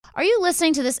Are you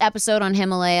listening to this episode on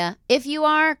Himalaya? If you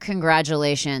are,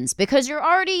 congratulations, because you're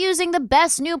already using the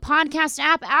best new podcast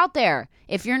app out there.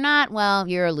 If you're not, well,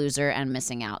 you're a loser and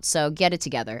missing out. So get it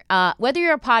together. Whether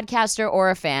you're a podcaster or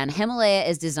a fan, Himalaya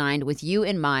is designed with you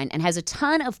in mind and has a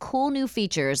ton of cool new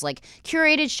features like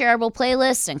curated shareable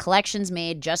playlists and collections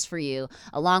made just for you,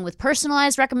 along with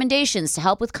personalized recommendations to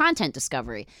help with content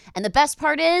discovery. And the best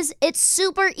part is, it's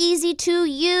super easy to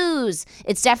use.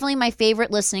 It's definitely my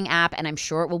favorite listening app, and I'm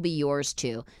sure it will be yours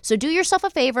too. So do yourself a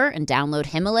favor and download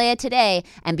Himalaya today,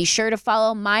 and be sure to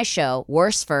follow my show,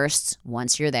 Worst Firsts,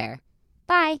 once you're there.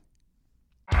 Bye.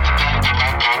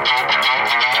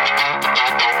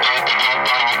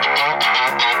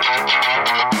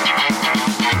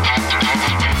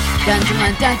 Dun,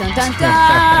 dun, dun, dun, dun,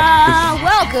 dun.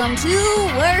 Welcome to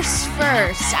Worst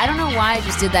First. I don't know why I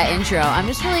just did that intro. I'm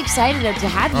just really excited to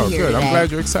have you here good. today. I'm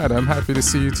glad you're excited. I'm happy to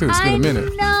see you too. It's been a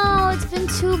minute. I know. It's been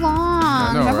too long.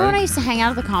 I know, Remember when right? I used to hang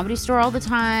out at the Comedy Store all the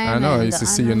time? I know. I and used to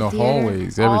see you the in the theater?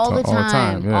 hallways all the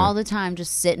time. yeah. All the time,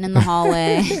 just sitting in the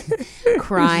hallway,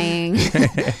 crying.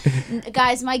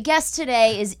 Guys, my guest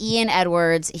today is Ian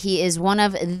Edwards. He is one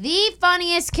of the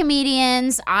funniest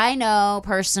comedians I know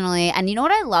personally. And you know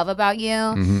what I love about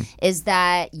you is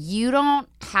that you don't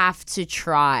have to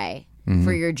try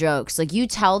for your jokes. Like, you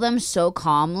tell them so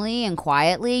calmly and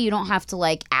quietly. You don't have to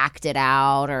like act it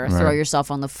out or throw yourself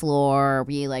on the floor or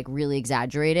be like really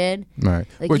exaggerated. Right.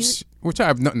 Like, which I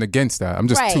have nothing against that. I'm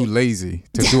just too lazy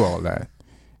to do all that.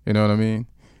 You know what I mean?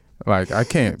 Like, I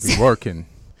can't be working.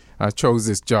 I chose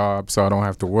this job so I don't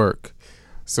have to work.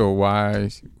 So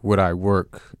why would I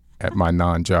work at my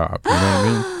non-job? You know what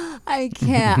I mean? I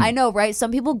can't. I know, right?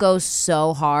 Some people go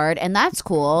so hard, and that's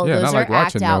cool. Yeah, those and I like are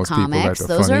act watching out those people comics. that are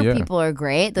Those funny, are people are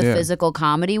great. The physical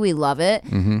comedy, we love it.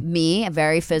 Me,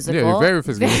 very physical. Yeah, you're very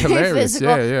physical. You're hilarious.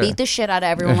 Physical. Yeah. Beat the shit out of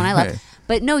everyone I love.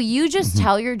 But no, you just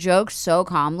tell your jokes so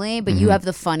calmly, but you have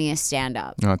the funniest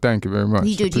stand-up. Oh, thank you very much.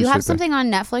 You do. Do you have Appreciate that. something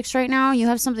on Netflix right now? You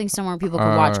have something somewhere people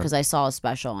can watch, because I saw a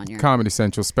special on your Comedy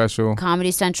Central special.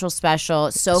 Comedy Central special.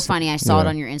 It's so funny. I saw it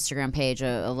on your Instagram page,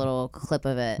 a little clip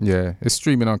of it. Yeah, it's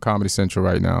streaming on Comedy Central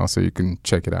right now, so you can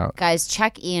check it out. Guys,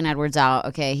 check Ian Edwards out.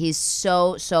 Okay, he's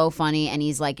so funny, and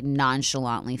he's like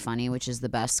nonchalantly funny, which is the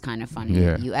best kind of funny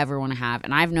you ever want to have.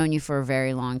 And I've known you for a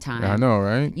very long time. Yeah, I know,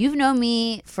 right? You've known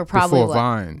me for probably Before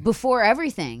Vine. Before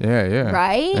everything. Yeah.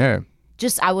 Right? Yeah.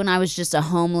 Just when I was just a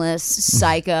homeless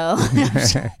psycho.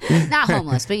 Not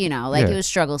homeless, but it was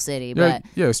Struggle City. But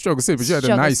yeah, Struggle City, but you had a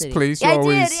Struggle nice City. place. I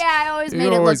did. Yeah, I always made it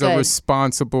look always good. a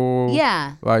responsible,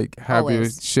 like have your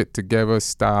Always. shit together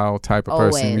style type of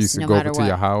person. Always, We used to no go matter over to what.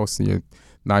 your house and you're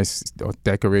nice,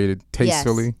 decorated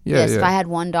tastefully. Yes. Yeah. If I had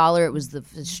 $1, it was the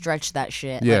stretch that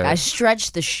shit. Yeah. Like, I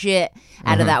stretched the shit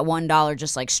out of that $1,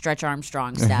 just like Stretch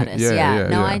Armstrong status.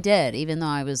 Yeah. I did. Even though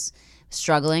I was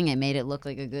struggling, it made it look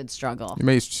like a good struggle.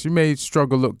 She made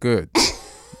struggle look good.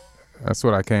 That's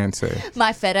what I can say.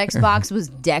 My FedEx box was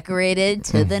decorated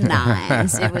to the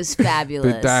nines. It was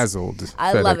fabulous. Bedazzled.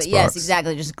 I love it. FedEx Yes, box.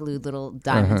 exactly. Just glued little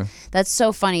diamonds. That's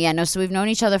so funny. Yeah, no, so we've known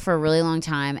each other for a really long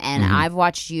time, and I've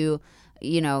watched you.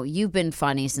 You've been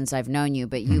funny since I've known you,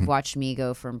 but you've watched me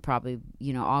go from probably,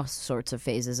 all sorts of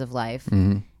phases of life.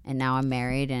 And now I'm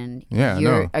married, and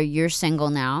you're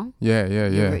single now. Yeah.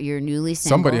 You're newly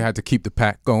single. Somebody had to keep the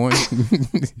pack going.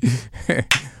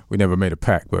 We never made a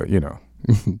pack, but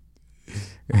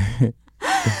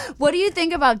What do you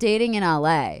think about dating in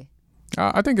LA?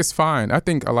 I think it's fine. I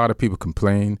think a lot of people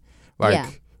complain, but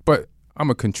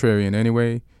I'm a contrarian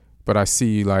anyway. But I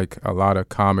see like a lot of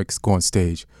comics go on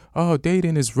stage. Oh,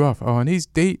 dating is rough. Oh, and these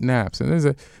dating apps,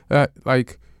 and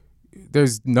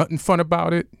there's nothing fun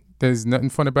about it. There's nothing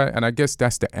fun about it, and I guess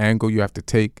that's the angle you have to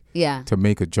take to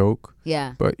make a joke.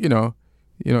 Yeah. But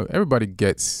everybody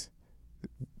gets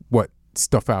what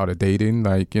stuff out of dating,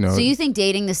 So you think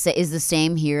dating is the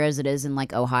same here as it is in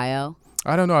like Ohio?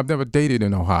 I don't know. I've never dated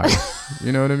in Ohio.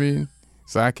 You know what I mean?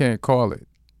 So I can't call it.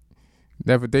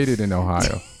 Never dated in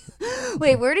Ohio.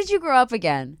 Wait, where did you grow up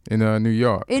again? In New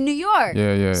York. In New York?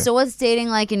 Yeah. So what's dating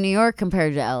like in New York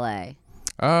compared to LA?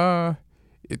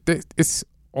 It's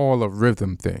all a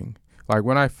rhythm thing. Like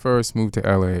when I first moved to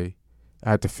LA,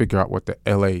 I had to figure out what the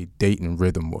LA dating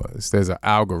rhythm was. There's an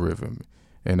algorithm.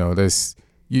 There's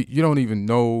you don't even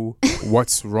know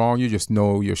what's wrong. You just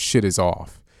know your shit is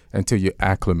off until you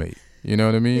acclimate. You know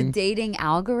what I mean? The dating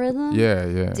algorithm?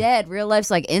 Yeah. Dead. Real life's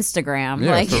like Instagram.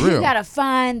 Yeah, like for real. you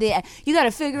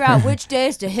gotta figure out which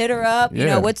days to hit her up.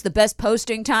 Yeah. What's the best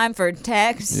posting time for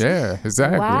text? Yeah,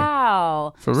 exactly.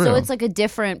 Wow. For real. So it's like a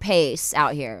different pace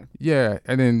out here. Yeah,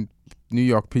 and then New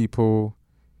York people,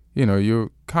 you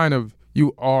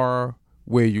are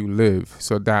where you live.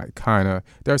 So that kind of,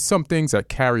 there's some things that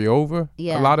carry over,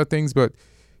 Yeah. a lot of things, but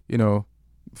you know,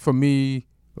 for me,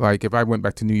 like if I went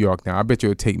back to New York now, I bet you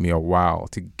it would take me a while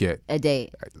to get A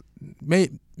date.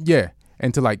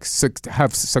 and to like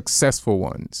have successful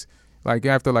ones. Like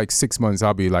after like 6 months,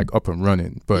 I'll be like up and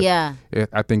running. But Yeah.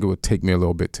 I think it would take me a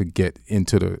little bit to get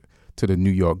into the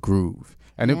New York groove,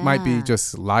 and it might be Yeah.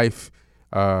 just life.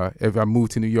 If I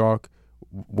moved to New York,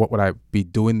 what would I be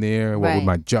doing there? What would Right.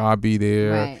 my job be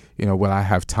there? Right. You know, will I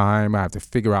have time? I have to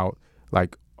figure out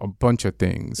like a bunch of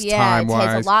things. Yeah, time it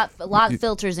wise. takes a lot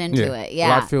filters into it. A Yeah.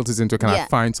 lot filters into it. Can Yeah. I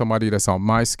find somebody that's on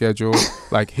my schedule?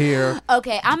 Like here.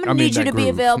 Okay, I'm gonna I'm in need you that to be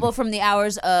groove. available from the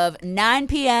hours of 9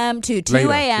 p.m. to 2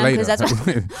 Later, a.m. later. that's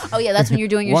oh yeah, that's when you're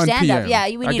doing your 1 stand up. p.m.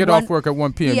 Yeah, we I need get one. off work at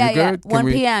 1 p.m. Yeah, You yeah, good? Can 1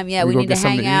 we- p.m. Yeah, can we go need to get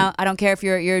something hang eat? out. I don't care if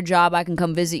you're at your job. I can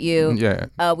come visit you.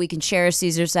 Yeah. We can share a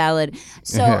Caesar salad.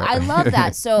 So Yeah. I love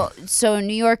that. So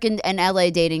New York and LA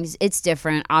dating, it's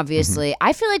different, obviously.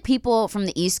 I feel like people from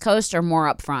the East Coast are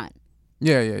more upfront.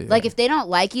 Yeah. Like if they don't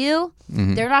like you,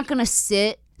 Mm-hmm. they're not gonna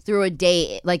sit through a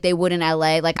date like they would in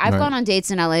LA. Like I've Right. gone on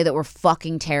dates in LA that were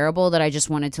fucking terrible that I just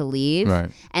wanted to leave. Right.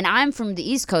 And I'm from the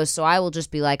East Coast, so I will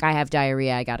just be like, I have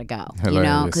diarrhea, I gotta go. You know,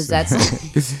 Hilarious. because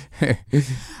that's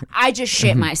I just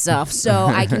shit myself, so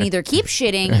I can either keep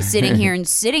shitting, sitting here and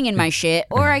sitting in my shit,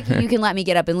 or you can let me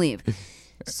get up and leave.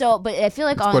 So, but I feel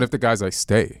like What if the guy's like,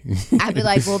 stay? I'd be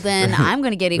like, well, then I'm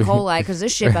going to get E. coli because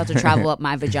this shit about to travel up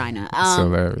my vagina.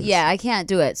 hilarious. Yeah, I can't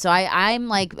do it. So I'm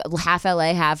like half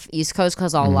LA, half East Coast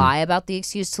because I'll lie about the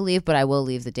excuse to leave, but I will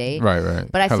leave the date. Right.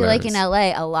 But I feel like in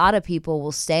Hilarious. LA, a lot of people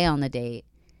will stay on the date,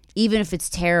 even if it's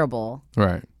terrible,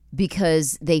 Right.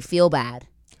 because they feel bad.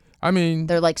 I mean,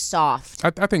 They're like soft.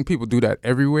 I think people do that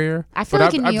everywhere. I feel but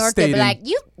like in New I've York, they'd stayed be in- like,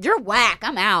 you're whack,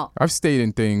 I'm out. I've stayed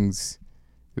in things,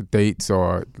 dates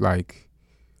or like,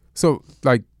 so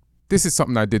like, this is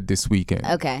something I did this weekend.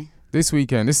 Okay. This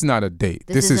weekend, this is not a date.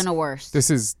 This isn't a worst.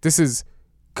 This is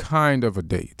kind of a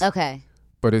date, Okay.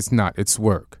 but it's not. It's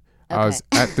work. I was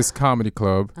at this comedy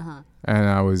club, and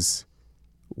I was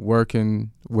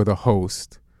working with a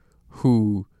host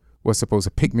who was supposed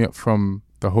to pick me up from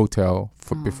the hotel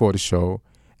before the show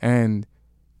and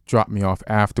drop me off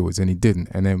afterwards, and he didn't.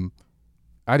 And then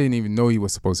I didn't even know he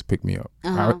was supposed to pick me up.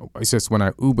 It's just when I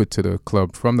Ubered to the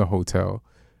club from the hotel,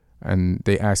 and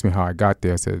they asked me how I got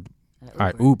there, I said,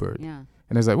 I Ubered. Yeah.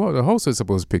 And it's like, well, the host was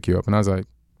supposed to pick you up. And I was like,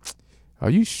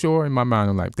 are you sure? In my mind,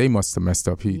 I'm like, they must have messed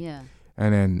up. Yeah.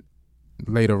 And then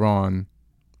later on,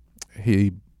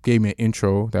 he gave me an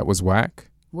intro that was whack.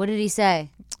 What did he say?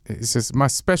 It's just, my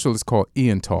special is called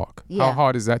Ian Talk. Yeah. How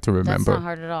hard is that to remember? That's not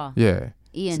hard at all. Yeah.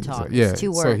 Ian So- talk. yeah. It's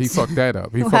 2 words. So he fucked that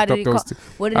up. He How fucked did up he those call- two.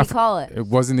 What did he call it? It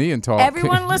wasn't Ian Talk.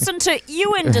 Everyone listen to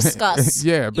Ewan discuss.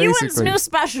 Yeah, Ewan's basically. new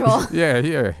special.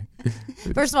 Yeah.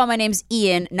 First of all, my name's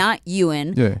Ian, not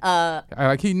Ewan. Yeah.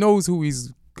 Like he knows who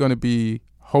he's gonna be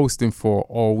hosting for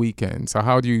all weekend. So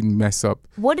how do you mess up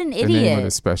What an the name of the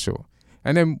idiot. special?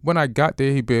 And then when I got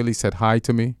there, he barely said hi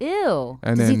to me. Ew.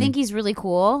 And Does he then- think he's really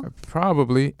cool?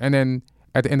 Probably. And then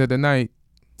at the end of the night,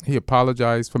 he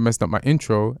apologized for messing up my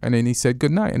intro, and then he said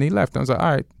good night, and he left. I was like, all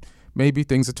right, maybe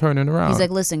things are turning around. He's like,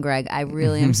 listen, Greg, I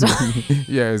really am sorry.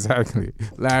 Yeah, exactly.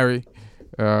 Larry,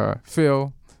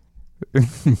 Phil.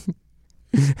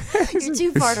 You're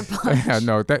too far to punch. I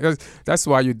know that's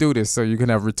why you do this, so you can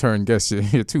have return guests.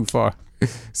 You're too far.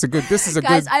 It's a good. This is a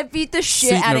Guys, good. I beat the shit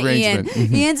seating out of Ian.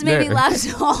 arrangement. Ian's made me Yeah. laugh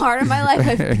so hard in my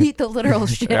life. I beat the literal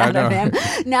shit I out of know. him.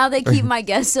 Now they keep my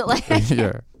guests at like,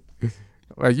 Yeah.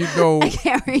 Like you know, I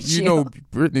can't reach you. you know,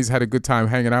 Brittany's had a good time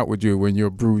hanging out with you when you're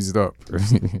bruised up.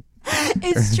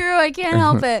 It's true. I can't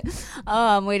help it.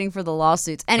 Oh, I'm waiting for the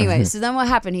lawsuits. Anyway, so then what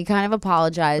happened? He kind of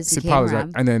apologized. He came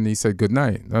around. and then he said good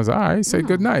night. I was like, all right, say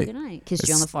good night. Good night. Kissed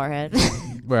you on the forehead.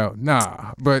 Well,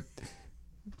 nah, but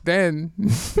then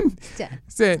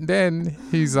then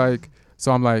he's like,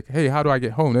 so I'm like, hey, how do I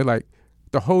get home? They're like,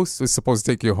 the host is supposed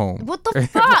to take you home. What the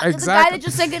fuck? The guy Exactly. that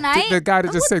just said good night? The guy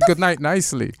that just said good night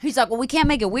nicely. He's like, well, we can't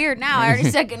make it weird now. I already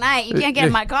said good night. You can't get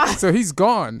in my car. So he's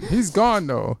gone. He's gone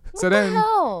though. What the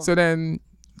hell? So then,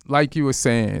 like you were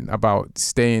saying about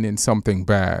staying in something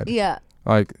bad. Yeah.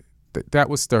 Like that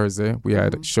was Thursday. We Mm-hmm.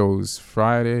 had shows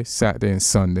Friday, Saturday, and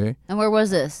Sunday. And where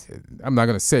was this? I'm not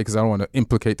gonna say because I don't want to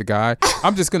implicate the guy.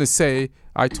 I'm just gonna say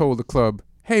I told the club,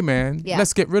 hey man, Yeah.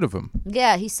 let's get rid of him.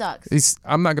 Yeah, he sucks.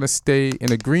 I'm not gonna stay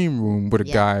in a green room with a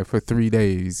Yeah. guy for 3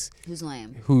 days Who's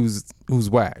lame? who's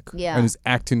whack. Yeah. And is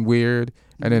acting weird.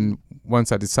 And then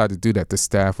once I decided to do that, the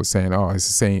staff was saying, oh, it's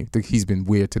the same. He's been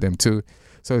weird to them too.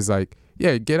 So it's like,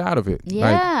 yeah, get out of it.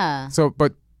 Like, Yeah. so,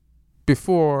 but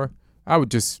before I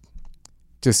would just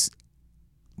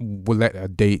would let a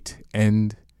date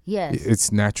end Yes.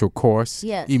 its natural course.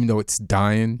 Yes. Even though it's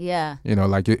dying. Yeah. You know,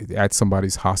 like you're at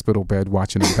somebody's hospital bed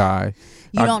watching them die.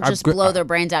 You don't just blow their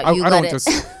brains out. You I let don't it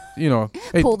just, you know,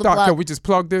 hey, pull the doc, plug. can we just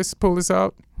pull this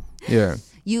out? Yeah.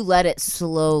 You let it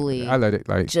slowly. I let it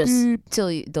like just beep, till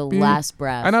the beep. last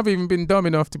breath. And I've even been dumb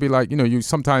enough to be like, you know,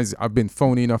 sometimes I've been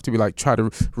phony enough to be like, try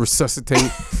to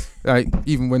resuscitate, like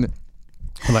even when,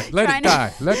 like, let it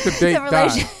die, let the date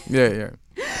die. Yeah.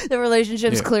 The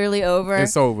relationship's clearly over.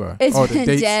 It's over. It's or the been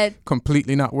date's dead.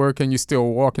 completely not working. You're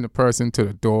still walking the person to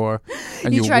the door,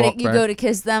 and you try walk to, you back. go to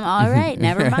kiss them. All right,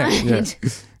 never mind. Yeah,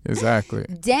 exactly.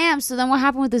 Damn. So then, what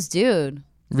happened with this dude?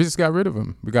 We just got rid of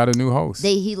him. We got a new host.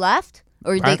 He left,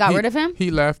 or they got rid of him? He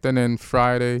left, and then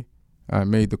Friday, I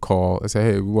made the call. I said,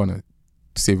 "Hey, we want to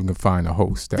see if we can find a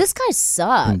host that This guy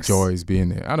sucks. enjoys being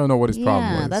there." I don't know what his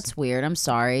problem was. Yeah, that's weird. I'm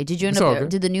sorry. Did you end It's all up? good.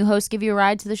 Did the new host give you a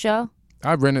ride to the show?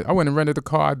 I went and rented the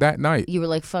car that night. You were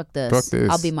like, "Fuck this! Fuck this.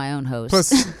 I'll be my own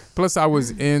host." Plus, I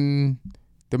was in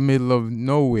the middle of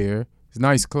nowhere. It's a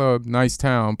nice club, nice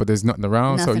town, but there's nothing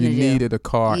around, so Nothing you to do. needed a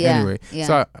car anyway. Yeah.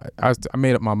 So I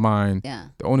made up my mind. Yeah.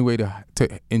 The only way to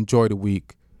enjoy the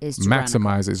week, Is to rent a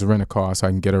maximize it, is rent a car so I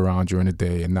can get around during the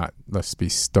day and not let's be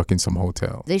stuck in some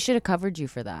hotel. They should have covered you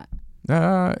for that.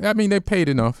 I mean, they paid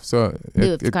enough, so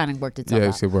It kind of worked itself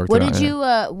out. it worked What out, did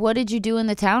yeah. What did you do in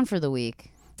the town for the week?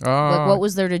 Uh, What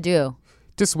was there to do?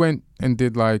 Just went and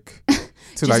did like to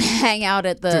Just like hang out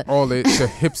at the all the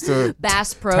hipster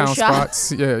Bass Pro town Shop.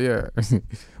 spots. Yeah.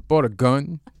 Bought a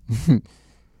gun. You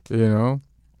know,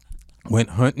 went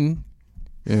hunting.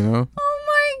 You know. Oh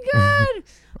my god!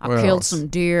 I What killed else? some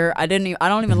deer. I don't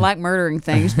even like murdering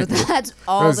things, but that's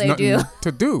all There's they nothing do.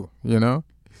 to do. You know,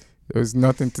 there's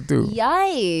nothing to do.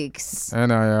 Yikes!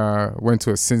 And I went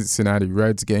to a Cincinnati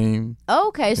Reds game.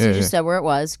 Okay, so you Yeah, just yeah. said where it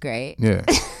was. Great. Yeah.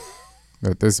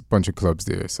 But there's a bunch of clubs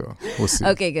there, so we'll see.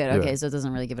 Okay, good. Okay, Yeah. so it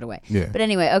doesn't really give it away. Yeah. But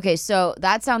anyway, okay, so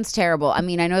that sounds terrible. I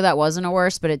mean, I know that wasn't a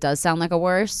worse, but it does sound like a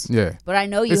worse. Yeah. But I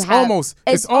know you It's have. almost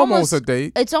a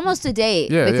date. It's almost a date.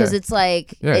 Yeah, because yeah. it's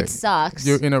like Yeah. it sucks.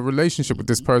 You're in a relationship with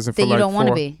this person for That you like don't wanna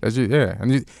 4 be.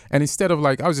 And instead of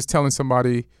like, I was just telling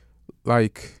somebody,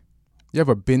 like, you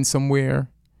ever been somewhere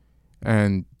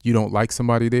and you don't like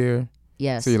somebody there,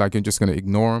 Yes. so you're like, you're just gonna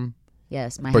ignore them.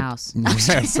 Yes, my But- house.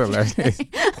 Yeah, so like,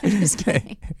 I'm just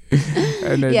kidding.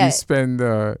 and then Yeah. you spend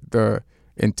the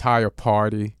entire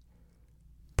party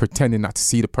pretending not to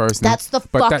see the person. That's the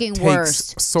but fucking that takes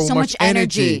worst. So much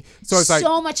energy. So it's like,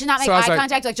 so much to not make so I was eye like-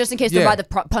 contact, like just in case Yeah. they're by the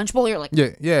punch bowl. You're like,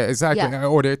 yeah, exactly. Yeah.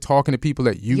 Or they're talking to people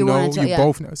that you wanna know, tell- you yeah.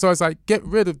 both know. So it's like, get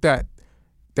rid of that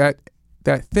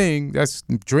thing that's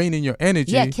draining your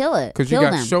energy. yeah, kill it. Because you Kill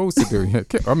got them. shows to do. Yeah,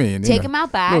 I mean, Take them out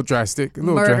A back. little drastic.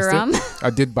 Murder them. I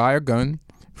did buy a gun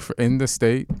in the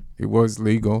state. It was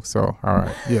legal. So, all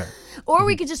right. Yeah. Or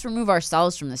we could just remove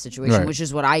ourselves from the situation, Right. which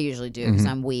is what I usually do because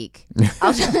I'm weak.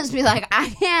 I'll just be like, I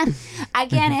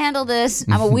can't handle this.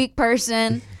 I'm a weak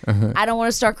person. I don't want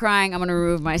to start crying. I'm going to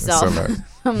remove myself hilarious.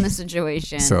 from the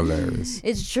situation. It's hilarious.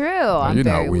 It's true. I'm you're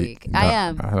not very weak. I No,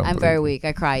 am. I don't I'm believe very it. weak.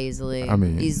 I cry easily. I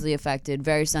mean- easily affected.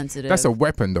 Very sensitive. That's a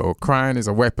weapon, though. Crying is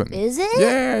a weapon. Is it?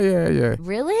 Yeah.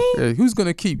 Really? Yeah, who's going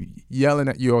to keep yelling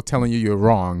at you or telling you you're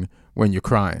wrong when you're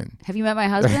crying? Have you met my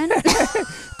husband?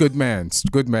 Good man.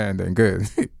 Good man, then. Good.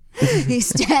 He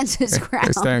stands his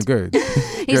ground. Stand good.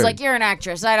 He's Good. like, you're an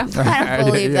actress. I don't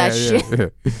believe that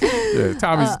shit.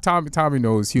 Yeah. Tommy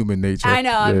knows human nature. I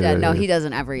know. I'm yeah, dead. No, yeah. he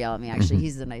doesn't ever yell at me. Actually,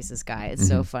 he's the nicest guy. It's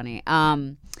so funny.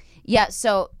 Yeah.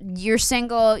 So you're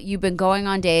single. You've been going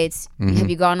on dates. Have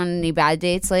you gone on any bad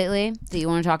dates lately that you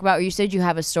want to talk about? Or you said you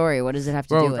have a story. What does it have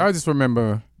to do Well, with? I just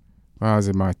remember when I was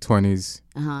in my 20s.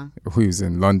 We was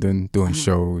in London doing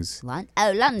shows.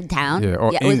 London town. Yeah, or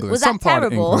was- England. Was, some that part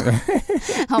terrible? of England.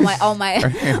 all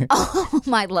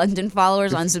my London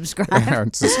followers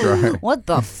unsubscribed. Subscribe. What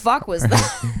the fuck was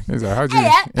that? He's like, how'd you?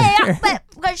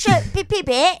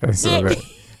 So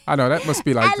I know that must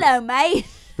be like Hello, mate.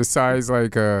 besides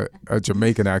like a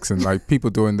Jamaican accent, like people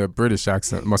doing the British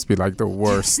accent must be like the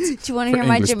worst. Do you want to for hear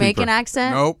my English Jamaican people.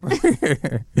 accent?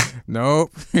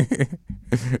 Nope.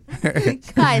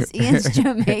 Guys, Ian's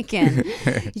Jamaican.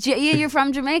 You're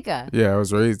from Jamaica. Yeah, I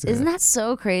was raised there. Isn't that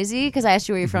so crazy? Because I asked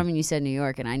you where you're from and you said New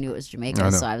York, and I knew it was Jamaica, I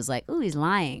know. so I was like, "Ooh, he's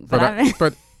lying." But,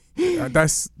 But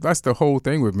that's the whole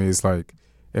thing with me. It's like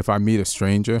if I meet a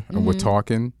stranger and we're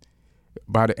talking,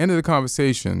 by the end of the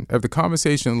conversation, if the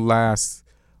conversation lasts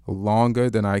longer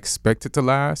than I expect it to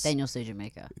last, then you'll say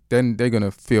Jamaica. then they're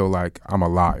gonna feel like I'm a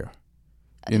liar.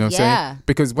 You know what I'm Yeah. saying?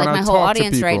 Because when Like I my talk whole to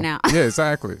audience people, right now. yeah,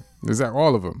 exactly. Is that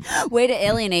all of them? Way to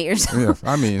alienate yourself.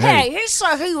 Yeah, I mean, Hey, hey, he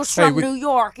said he was from we- New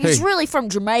York. He's hey. really from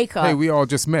Jamaica. hey, we all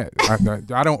just met.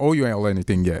 I don't owe you all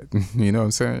anything yet. You know what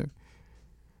I'm saying?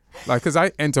 Like, because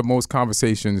I enter most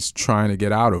conversations trying to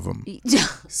get out of them.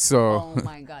 So. Oh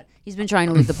my God. He's been trying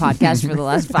to leave the podcast for the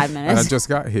last 5 minutes. And I just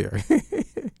got here.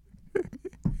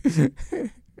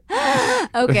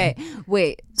 Okay,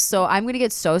 wait. So I'm gonna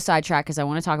get so sidetracked because I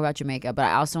want to talk about Jamaica, but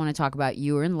I also want to talk about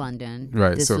you were in London.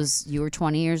 Right. This was you were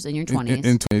 20 years in your 20s.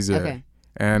 In 20s, yeah. Okay.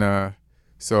 And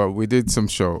so we did some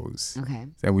shows. Okay.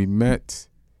 And we met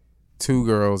 2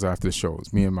 girls after the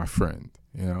shows, me and my friend,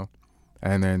 you know.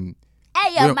 And then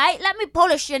Hey, yo, mate, let me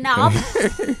polish your knob.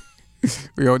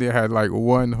 we only had like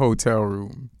 1 hotel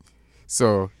room.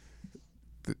 So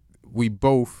we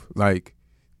both like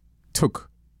took,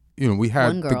 you know, we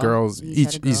had the girls,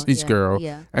 each girl.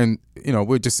 Yeah. And, you know,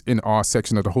 we're just in our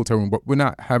section of the hotel room, but we're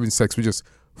not having sex. We're just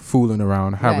fooling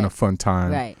around, having a fun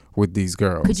time with these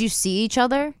girls. Could you see each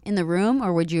other in the room,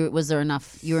 or was there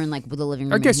enough? You were in like the living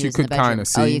room. I guess and you could kind of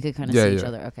see. Oh, you could kind of see each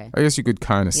other. Okay. I guess you could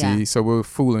kind of see. So we're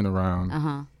fooling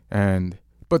around.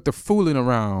 But the fooling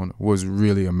around was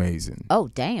really amazing. Oh,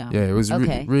 damn. Yeah, it was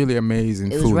really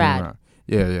amazing. It was fooling rad. Around.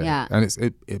 Yeah. And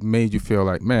it made you feel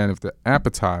like, man, if the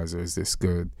appetizer is this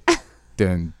good,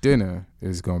 then dinner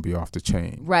is going to be off the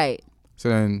chain. Right. So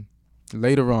then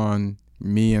later on,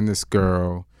 me and this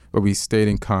girl, but we stayed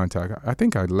in contact. I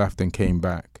think I left and came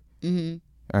back. Mm-hmm.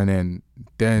 And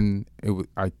then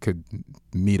I could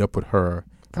meet up with her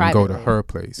and go to her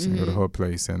place.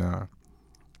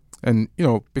 And you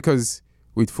know, because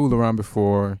we'd fooled around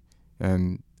before,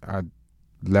 and I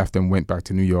left and went back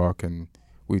to New York, and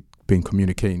we'd been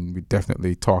communicating. We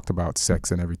definitely talked about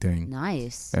sex and everything.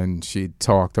 Nice. And she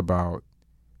talked about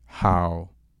how,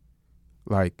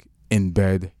 like, in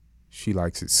bed, she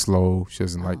likes it slow. She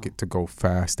doesn't like it to go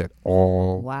fast at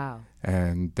all. Wow.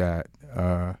 And that,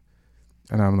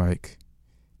 and I'm like,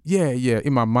 yeah.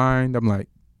 In my mind, I'm like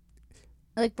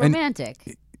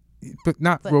romantic. But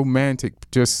not romantic,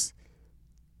 just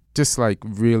like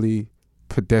really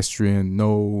pedestrian,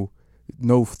 no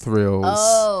thrills.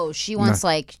 Oh, she wants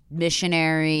like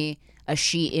missionary, a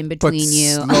sheet in between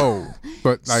you. Slow,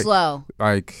 but like slow.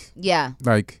 Like yeah,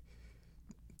 like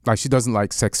she doesn't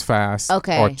like sex fast.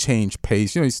 Okay. Or change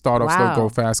pace. You know, you start off slow, go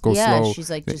fast, go slow. Yeah, she's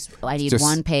like, I need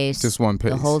one pace. Just one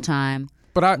pace the whole time.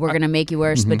 But we're gonna make you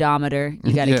wear a speedometer.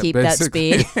 You got to keep that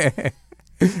speed.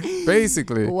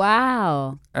 Basically.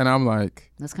 Wow. And I'm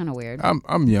like, that's kind of weird.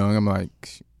 I'm young. I'm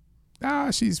like,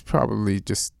 she's probably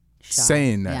just shy.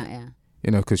 Saying that. Yeah. You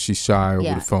know, because she's shy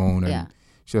over the phone and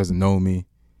she doesn't know me.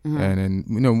 Mm-hmm. And then,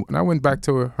 you know, when I went back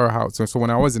to her house, so when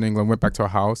I was in England, went back to her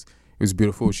house, it was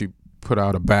beautiful. She put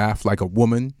out a bath like a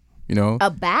woman, you know.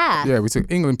 A bath? Yeah,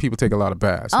 England people take a lot of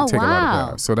baths. Oh, we take a lot of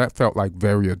baths. So that felt like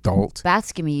very adult.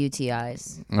 Baths give me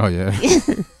UTIs. Oh, yeah.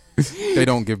 They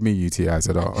don't give me UTIs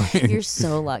at all. You're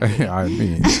so lucky. I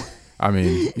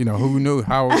mean, you know, who knew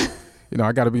how, you know,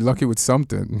 I got to be lucky with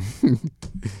something.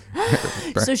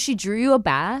 So she drew you a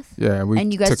bath? Yeah.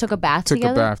 And you guys took a bath together?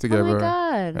 Took a bath together. Oh, my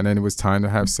God. And then it was time to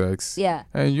have sex. Yeah.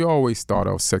 And you always start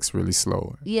off sex really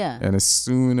slow. Yeah. And as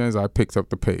soon as I picked up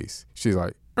the pace, she's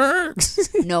like,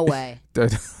 no way.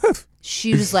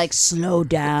 She was like, slow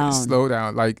down. Slow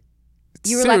down. Like,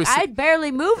 you were seriously, like, I'm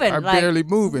barely moving. I'm barely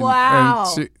moving.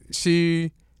 Wow. And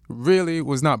she really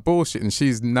was not bullshitting.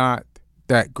 She's not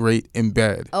that great in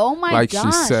bed. Oh, my gosh.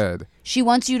 Like she said. She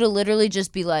wants you to literally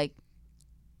just be like,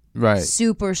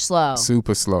 super slow.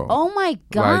 Super slow. Oh, my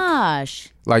gosh.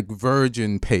 Like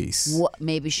virgin pace.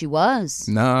 Maybe she was.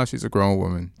 Nah, she's a grown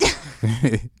woman.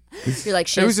 You're like,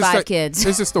 she has 5 kids.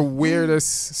 It's just the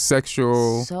weirdest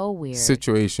sexual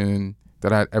situation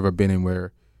that I'd ever been in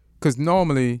where, because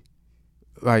normally,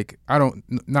 like, I'm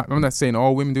not saying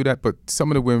all women do that, but some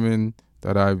of the women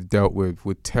that I've dealt with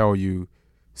would tell you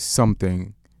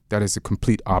something that is a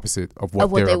complete opposite of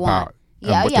what they're about.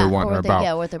 Yeah, what they want her about.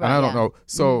 Yeah, what they're about. And I don't know.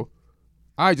 So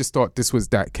I just thought this was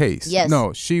that case. Yes.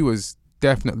 No, she was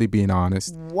definitely being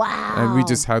honest. Wow. And we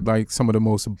just had like some of the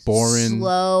most boring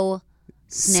slow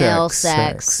snail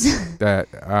sex that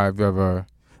I've ever,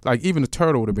 like, even a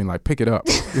turtle would have been like, pick it up.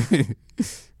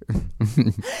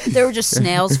 There were just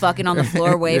snails fucking on the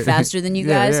floor way faster than you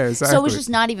guys. Yeah, exactly. So it was just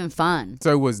not even fun.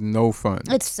 So it was no fun.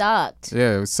 It sucked.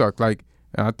 Yeah, it sucked. Like,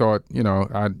 and I thought,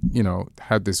 I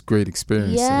had this great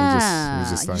experience. Yeah. And it was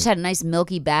just you like, just had a nice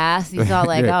milky bath. You thought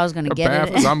like, I was going to get bath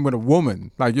it. Was, I'm with a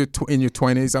woman. Like, you're in your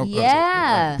 20s.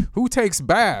 Yeah. Like, who takes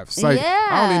baths? Like,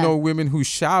 I only know women who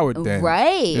showered then.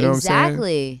 Right. You know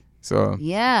exactly. So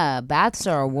yeah, baths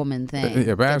are a woman thing.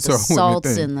 Yeah, baths are a woman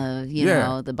salts thing. And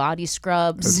the the body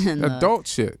scrubs and adult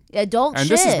shit. Adult and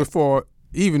shit. And this is before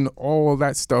even all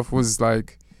that stuff was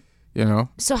like,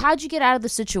 So how'd you get out of the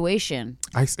situation?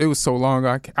 It was so long.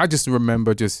 I just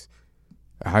remember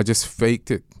I just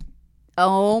faked it.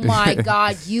 Oh my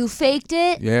God, you faked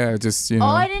it? Yeah, just, Oh,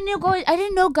 I didn't know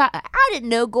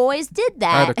guys did I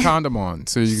had that. a condom on,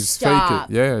 so you just fake Stop.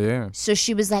 it. Yeah, yeah. So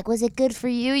she was like, "Was it good for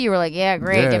you?" You were like, "Yeah,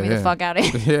 great. Yeah, Get me the yeah. fuck out of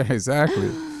here." Yeah,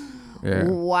 exactly. Yeah.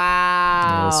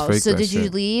 Wow. let's fake So that did you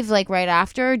shit. leave like right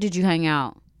after? Or did you hang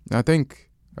out? I think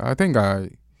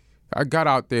I got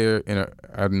out there in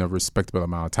a respectable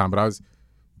amount of time, but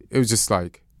it was just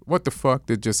like, what the fuck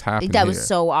did just happen That here? was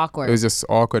so awkward. It was just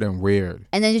awkward and weird.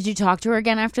 And then did you talk to her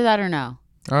again after that or no?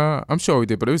 I'm sure we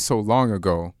did, but it was so long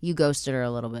ago. You ghosted her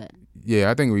a little bit.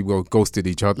 Yeah, I think we both ghosted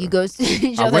each other. You ghosted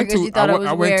each other because you thought it was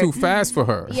I weird. went too fast for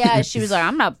her. Yeah, she was like,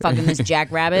 "I'm not fucking this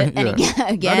jackrabbit." And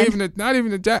again. Not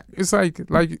even the jack. It's like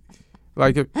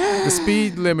the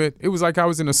speed limit. It was like I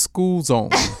was in a school zone.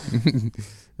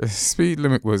 The speed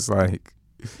limit was like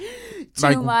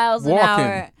 2 miles an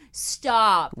hour.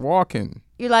 Stop. Walking.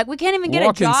 You're like, we can't even get a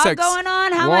Walking jog sex. going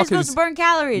on? How am I Walking supposed to burn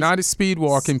calories? Not a speed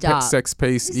walking Stop. sex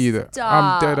pace either. Stop.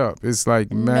 I'm dead up. It's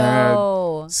like mad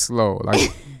No. slow.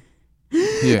 Like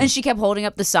yeah. And she kept holding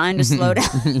up the sign to slow down.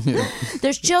 Yeah.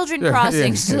 There's children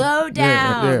crossing. yeah. Slow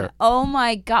down. Yeah. Oh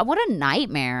my God. What a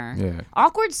nightmare. Yeah.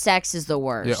 Awkward sex is the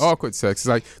worst. Yeah, awkward sex. It's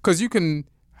like, because you can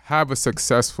have a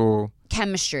successful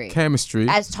Chemistry. chemistry,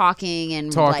 talking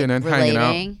and talking like, and relating.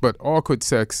 hanging out, but awkward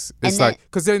sex, it's And like,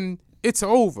 because then it's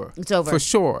over. It's over. For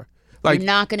sure. Like, You're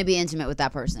not going to be intimate with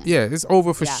that person. yeah, it's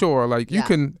over for Yeah. sure. Like, you Yeah.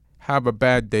 can have a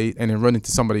bad date and then run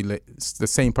into somebody, the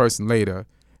same person later,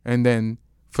 and then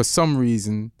for some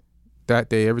reason, that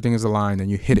day, everything is aligned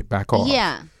and you hit it back off.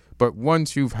 Yeah. But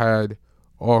once you've had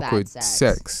awkward Bad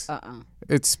sex,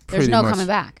 it's There's pretty no much coming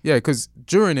back. Yeah, because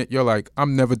during it, you're like,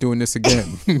 I'm never doing this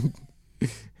again.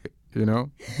 You know?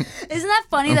 Isn't that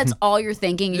funny? That's all you're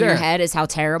thinking in your Yeah. head is how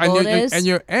terrible And it is.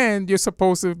 you're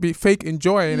supposed to be fake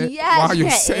enjoying it Yes, while you're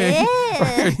saying.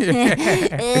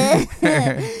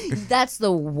 That's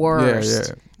the worst.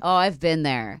 Yeah. Oh, I've been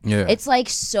there. Yeah. It's like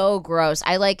so gross.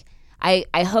 I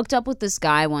hooked up with this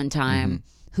guy one time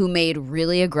Mm-hmm. who made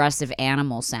really aggressive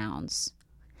animal sounds.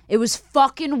 It was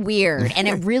fucking weird, and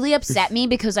it really upset me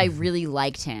because I really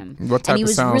liked him. What type and he of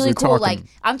was sounds really we cool. talking? Like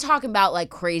I'm talking about like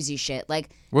crazy shit. Like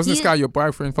Wasn't this guy your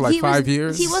boyfriend for like 5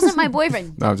 years? He wasn't my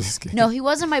boyfriend. No, I'm just kidding. No, he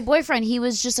wasn't my boyfriend. He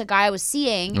was just a guy I was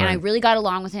seeing, and I Right. really got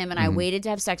along with him, and I Mm-hmm. waited to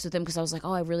have sex with him because I was like,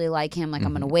 oh, I really like him. Like, I'm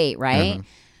going to wait, right?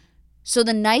 So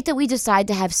the night that we decide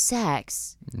to have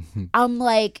sex, Mm-hmm. I'm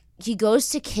like, he goes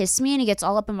to kiss me, and he gets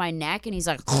all up in my neck, and he's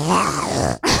like,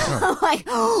 I'm like,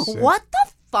 what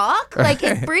the fuck? Like,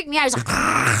 it freaked me out. He's like,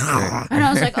 and I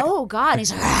was like, oh God. And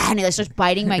he's like, and he like starts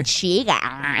biting my cheek,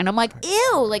 and I'm like,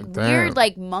 ew, like weird,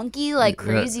 like monkey, like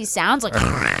crazy sounds, like,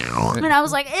 and I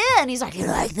was like, ew, and he's like, you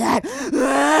like that?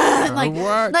 And like,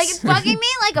 What? like fucking me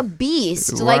like a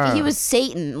beast, like Wow. he was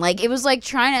Satan, like it was like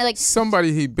trying to like.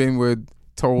 Somebody he'd been with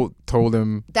told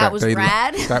him That was they-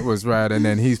 rad? That was rad, and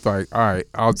then he's like, all right,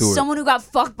 I'll do Someone who got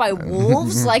fucked by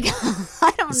wolves, like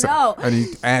I don't it. know. And he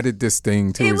added this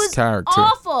thing to It his was character.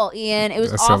 awful, Ian. It was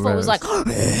That's awful. It was like,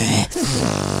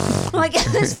 hilarious. like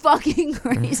this fucking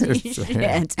crazy shit.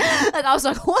 Like I was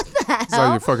like, what the hell? It's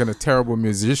like you're fucking a terrible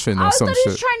musician I or some thought he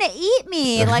was shit. trying to eat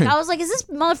me. Like I was like, is this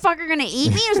motherfucker gonna eat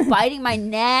me? He was biting my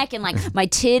neck and like my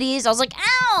titties. I was like,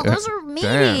 ow, those are meaty.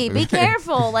 Damn. Be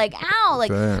careful. Like, ow. Like,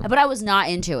 Damn. but I was not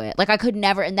into it. Like I could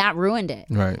never, and that ruined it.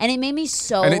 Right. And it made me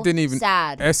so And it didn't even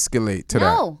sad. escalate to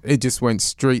No. that. It just went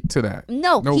straight to that.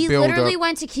 No, he build literally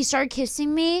up. he started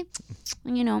kissing me,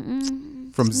 you know,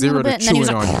 From a zero little to bit, and then he chewing was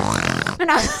on like, you.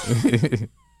 and I-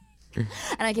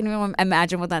 and I can even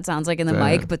imagine what that sounds like in the Damn.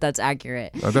 mic, but that's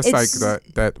accurate. That's It's- like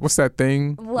that. What's that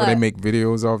thing where they What? make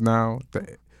videos of now?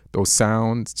 Those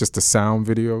sounds, just the sound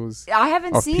videos I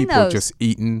haven't of seen people those. just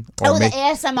eating or Oh, the make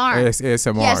ASMR.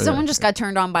 ASMR. Yeah, someone just got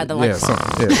turned on by the like.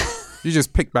 yeah. You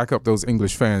just pick back up those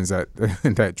English fans that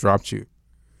that dropped you.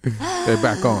 They're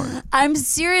back on. I'm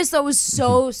serious. That was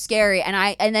so scary.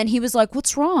 And then he was like,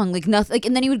 "What's wrong?" Like nothing. Like,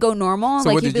 and then he would go normal. So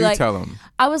like what he'd did be you like, tell him?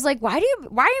 I was like, why are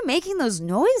you making those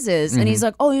noises? And Mm-hmm. he's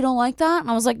like, oh, you don't like that? And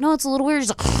I was like, no, it's a little weird. He's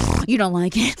like, you don't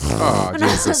like it. Oh, And I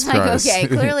Jesus was like, Christ. okay,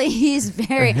 clearly he's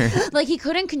very like he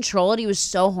couldn't control it. He was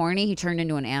so horny, he turned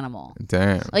into an animal.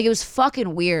 Damn. Like it was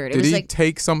fucking weird. It Did was he like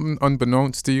take something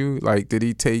unbeknownst to you? Like, did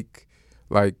he take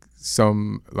like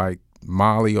some like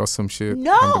Molly or some shit?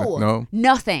 No.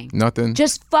 Nothing. Nothing.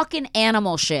 Just fucking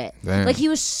animal shit. Damn. Like he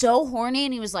was so horny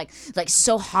and he was like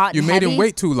so hot. You and made heavy. him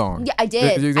wait too long. Yeah, I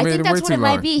did. You I made think him that's wait what too it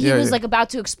might long. be. He Yeah, was yeah. like about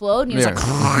to explode and he was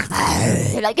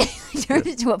like he turned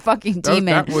into a fucking demon.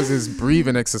 That was his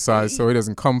breathing exercise so he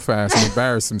doesn't come fast and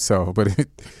embarrass himself. But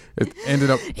it ended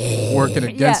up working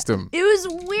against him. It was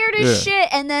weird as Yeah. shit.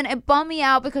 And then it bummed me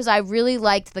out because I really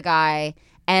liked the guy.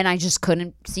 And I just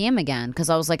couldn't see him again because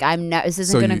I was like, this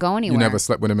isn't going to go anywhere. You never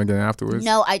slept with him again afterwards?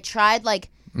 No, I tried like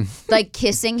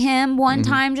kissing him one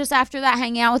time just after that,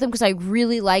 hanging out with him because I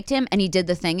really liked him, and he did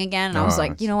the thing again, and I was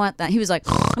like, you know what? He was like,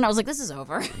 and I was like, this is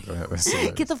over.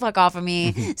 Get the fuck off of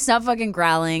me. Stop fucking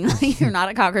growling. You're not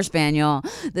a Cocker Spaniel.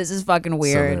 This is fucking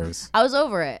weird. I was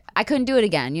over it. I couldn't do it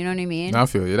again. You know what I mean? I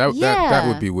feel you. That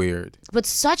would be weird. But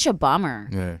such a bummer.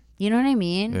 Yeah. You know what I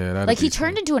mean? Yeah, like he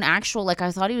turned into an actual, like I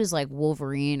thought he was like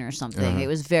Wolverine or something. It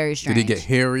was very strange. Did he get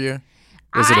hairier?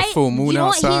 Was it a full moon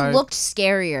outside? What? He looked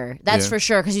scarier. That's for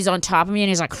sure because he's on top of me and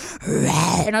he's like,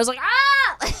 and I was like,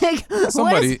 ah!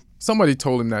 Somebody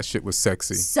told him that shit was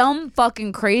sexy. Some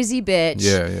fucking crazy bitch.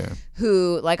 Yeah.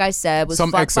 Who, like I said, was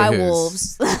fucked by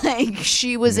wolves. Like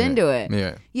she was into it.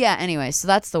 Yeah. Yeah. Anyway, so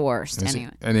that's the worst.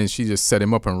 And then she just set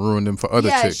him up and ruined him for other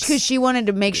chicks. Yeah, because she wanted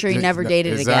to make sure he never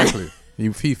dated again. Exactly.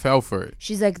 He fell for it.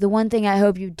 She's like, the one thing I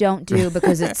hope you don't do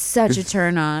because it's such a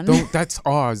turn on. That's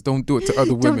ours. Don't do it to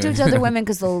other women. Don't do it to other women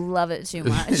because they'll love it too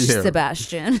much.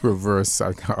 Sebastian. Reverse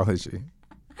psychology.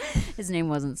 His name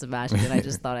wasn't Sebastian. I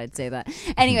just thought I'd say that.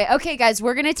 Anyway, okay, guys,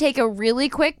 we're going to take a really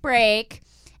quick break,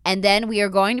 and then we are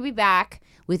going to be back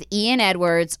with Ian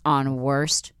Edwards on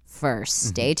Worst First.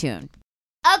 Stay tuned.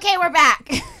 Okay, we're back.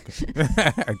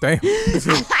 Damn.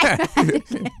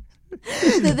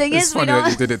 The thing is, funny that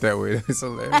you did it that way. It's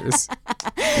hilarious.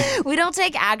 We don't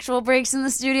take actual breaks in the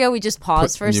studio. We just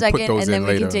pause for a second and then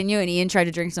we continue. And Ian tried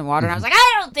to drink some water, and I was like,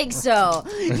 I don't think so.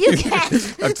 You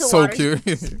can't. That's so cute.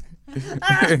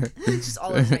 Just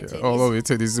all over my titties. All over your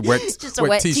titties. Just a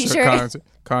wet t-shirt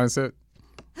concept.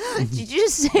 Did you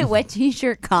just say wet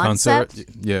t-shirt concept?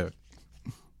 Yeah.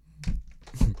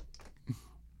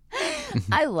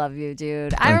 I love you,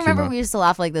 dude. I remember we used to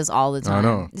laugh like this all the time. I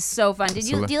know. It's so fun. Do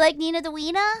you like Nina the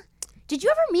Weena? Did you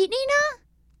ever meet Nina?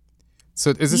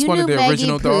 So is this one of the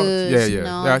original dogs? Yeah.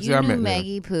 No, you knew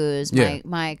Maggie Poos,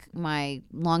 my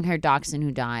long-haired dachshund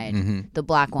who died, the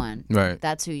black one. Right.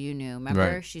 That's who you knew.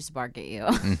 Remember? Right. She used to bark at you.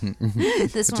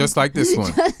 This one, just like this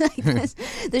one. Just like this.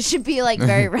 This should be like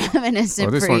very reminiscent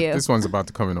for you. This one's about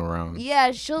to come in around.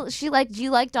 Yeah, do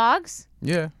you like dogs?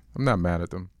 Yeah, I'm not mad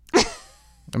at them.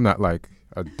 I'm not like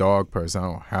a dog person. I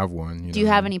don't have one. Do you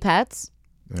have any pets?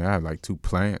 Yeah, I have like 2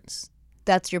 plants.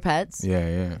 That's your pets?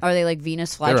 Yeah. Are they like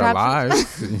Venus flytraps? They're alive.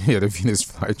 Yeah, they're Venus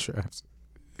flytraps.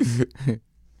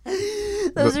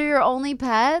 Those are your only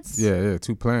pets? Yeah,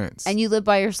 2 plants. And you live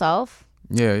by yourself?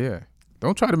 Yeah.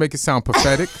 Don't try to make it sound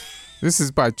pathetic. This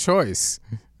is by choice.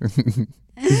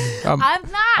 I'm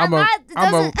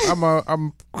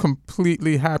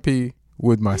completely happy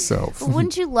with myself. But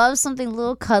wouldn't you love something a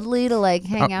little cuddly to like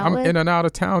hang out with? I'm in and out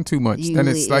of town too much. Then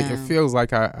it's like it feels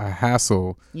like a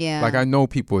hassle. Yeah. Like I know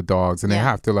people with dogs and they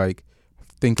have to like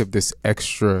think of this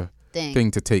extra thing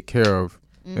to take care of.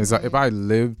 It's like if I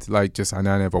lived like just and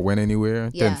I never went anywhere,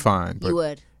 then fine. But you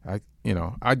would.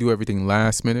 I do everything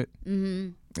last minute.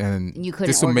 And you couldn't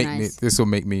this will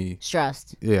make me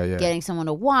stressed. Yeah. Getting someone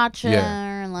to watch her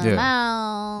and let them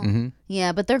out.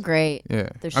 Yeah, but they're great. Yeah.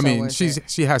 They're so worth it.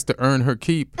 She has to earn her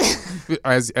keep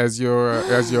as your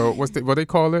what they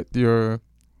call it? Your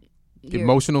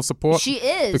emotional support. She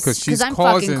is because she's I'm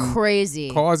causing fucking crazy,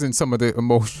 causing some of the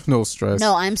emotional stress.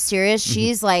 No, I'm serious.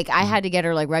 She's like, I had to get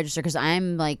her like registered because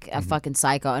I'm like a fucking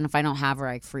psycho, and if I don't have her,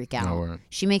 I freak out. No,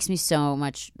 she makes me so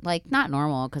much like not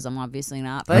normal because I'm obviously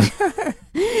not, but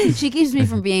she keeps me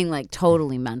from being like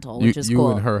totally mental, which is cool.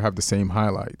 You and her have the same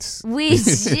highlights. We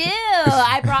do.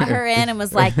 I brought her in and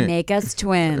was like, make us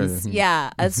twins.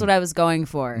 Yeah, that's what I was going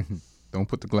for. Don't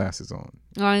put the glasses on.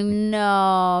 I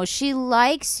know. She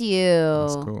likes you.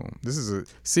 That's cool. This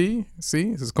is this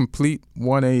is a complete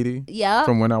 180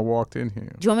 from when I walked in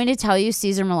here. Do you want me to tell you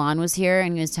Cesar Millan was here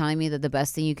and he was telling me that the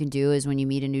best thing you can do is when you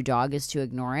meet a new dog is to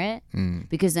ignore it.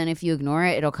 Because then if you ignore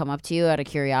it, it'll come up to you out of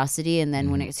curiosity. And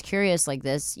then when it's curious like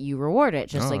this, you reward it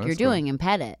just like you're doing and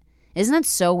pet it. Isn't that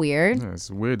so weird? Yeah, it's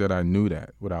weird that I knew that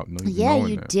without knowing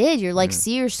you did. You're like,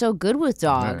 see, you're so good with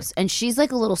dogs. And she's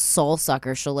like a little soul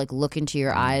sucker. She'll like look into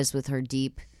your eyes with her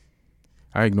deep.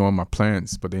 I ignore my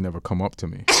plants, but they never come up to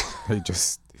me. They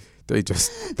just die.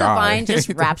 The vine just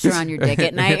wraps around your dick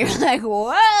at night. You're like,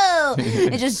 whoa.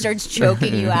 It just starts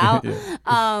choking you out.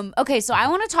 Okay, so I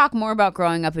want to talk more about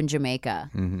growing up in Jamaica.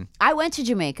 I went to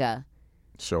Jamaica.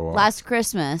 Last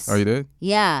Christmas. Oh, you did?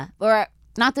 Yeah. Or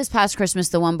not this past Christmas,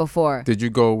 the one before. Did you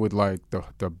go with like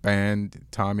the band,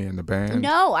 Tommy and the band?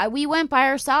 No, we went by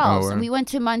ourselves. And we went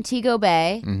to Montego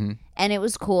Bay, and it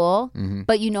was cool.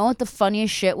 But you know what the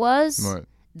funniest shit was? What?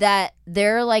 That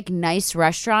their like nice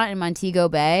restaurant in Montego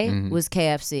Bay was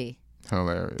KFC.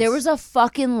 Hilarious. There was a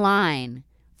fucking line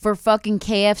for fucking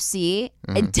KFC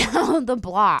and down the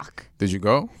block. Did you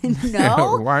go?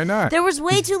 No. Why not? There was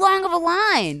way too long of a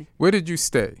line. Where did you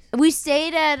stay? We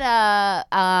stayed at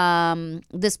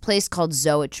this place called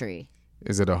Zoetry.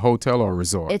 Is it a hotel or a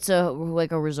resort? It's a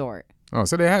resort. Oh,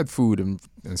 so they had food and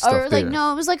stuff Or like there.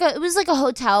 no, it was like a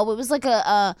hotel, but it was like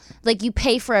like you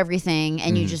pay for everything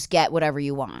and you just get whatever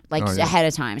you want ahead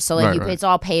of time. So like Right. it's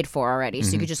all paid for already.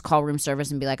 So you could just call room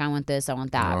service and be like, I want this, I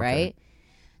want that, right?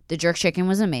 The jerk chicken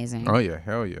was amazing. Oh yeah,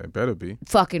 hell yeah, it better be.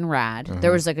 Fucking rad.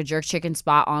 There was like a jerk chicken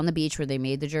spot on the beach where they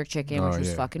made the jerk chicken, which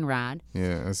was fucking rad.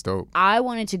 Yeah, that's dope. I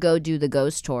wanted to go do the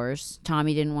ghost tours.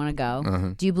 Tommy didn't want to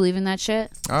go. Do you believe in that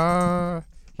shit?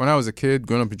 When I was a kid,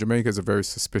 growing up in Jamaica is a very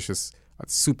superstitious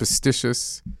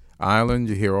island.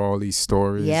 You hear all these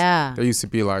stories. Yeah. There used to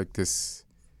be like this.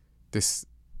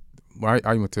 I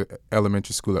went to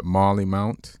elementary school at Marley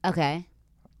Mount Okay.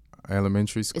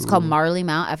 Elementary School. It's called Marley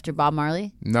Mount after Bob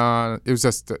Marley? Nah, it was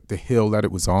just the hill that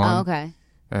it was on. Oh, okay.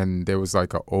 And there was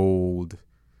like an old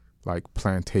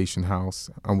plantation house,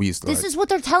 and we used to This is what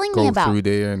they're telling me go about. through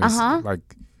there, and it's like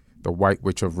the White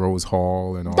Witch of Rose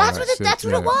Hall and all That's that what shit. that's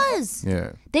what it was.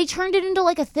 Yeah. They turned it into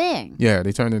like a thing. Yeah,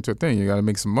 they turned it into a thing. You got to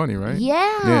make some money, right?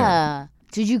 Yeah.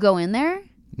 Did you go in there?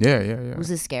 Yeah. Was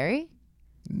it scary?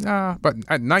 Nah, but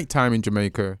at nighttime in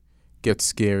Jamaica gets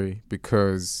scary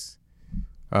because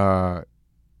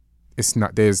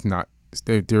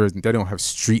they don't have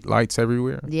street lights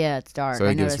everywhere. Yeah, it's dark. So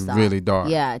it gets really dark.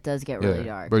 Yeah, it does get really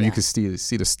dark. But you can see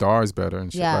the stars better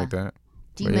and shit like that.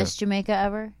 Do you miss Jamaica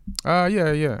ever?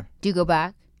 Yeah. Do you go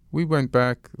back? We went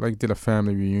back, did a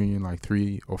family reunion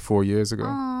 3 or 4 years ago.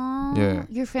 Aww. Yeah.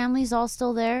 Your family's all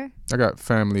still there? I got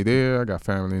family there. I got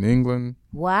family in England.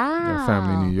 Wow. I got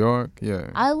family in New York. Yeah.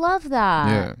 I love that.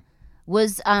 Yeah.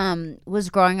 Was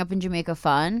growing up in Jamaica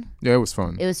fun? Yeah, it was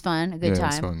fun. It was fun. A good time. It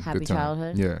was fun. Happy good time.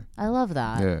 childhood. Yeah. I love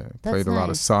that. Yeah. That's Played a lot of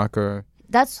nice. soccer.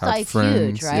 That's had like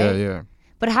friends. huge, right? Yeah.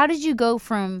 But how did you go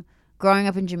from growing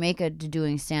up in Jamaica to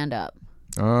doing stand up?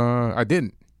 I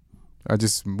didn't.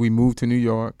 We moved to New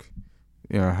York.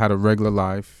 Had a regular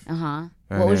life.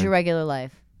 What was your regular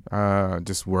life?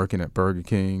 Just working at Burger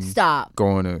King. Stop.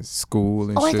 Going to school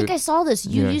and shit. I think I saw this.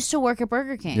 You Yeah. used to work at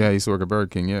Burger King. Yeah, I used to work at Burger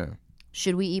King, yeah.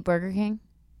 Should we eat Burger King?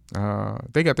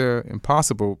 They got their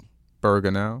Impossible Burger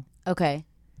now. Okay.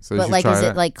 So you But should try is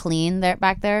that. it clean there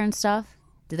back there and stuff?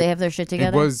 Do they have their shit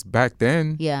together? It was back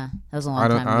then. Yeah, that was a long I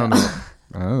don't time ago. know.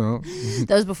 I don't know.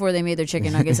 That was before they made their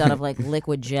chicken nuggets out of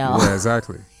liquid gel. Yeah,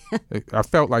 exactly. I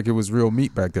felt like it was real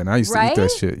meat back then. I used to eat that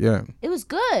Right? shit. Yeah. It was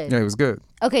good. Yeah, it was good.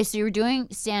 Okay, so you were doing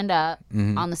stand up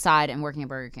on the side and working at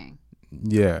Burger King.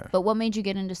 Yeah. But what made you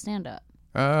get into stand up?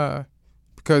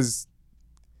 Because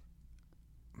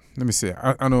let me see.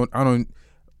 I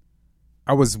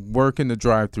was working the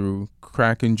drive-through,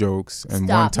 cracking jokes, and Stop.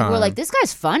 one time People were like, this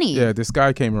guy's funny. yeah, this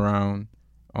guy came around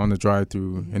on the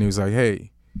drive-through and he was like,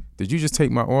 "Hey, did you just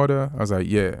take my order?" I was like,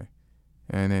 "Yeah."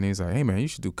 And then he's like, "Hey man, you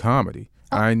should do comedy."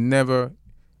 I never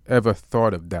ever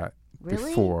thought of that Really?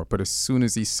 before, but as soon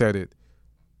as he said it,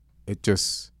 it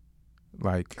just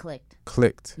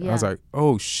clicked. Yeah. I was like,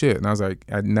 "Oh shit!" And I was like,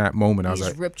 at that moment, I You was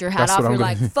just like, ripped your hat that's off. what You're I'm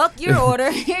like, gonna- fuck your order.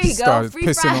 Here you go. started Free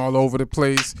pissing fries. all over the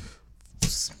place,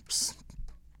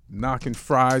 knocking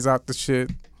fries out the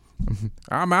shit.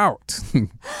 I'm out. I'm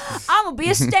going to be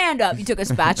a stand up. You took a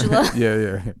spatula.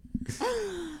 yeah.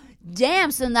 Damn.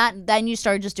 So then you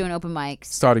started just doing open mics.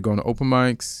 Started going to open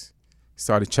mics,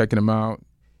 started checking them out,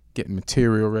 getting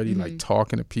material ready, like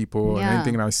talking to people. Yeah. And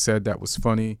anything that I said that was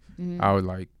funny, I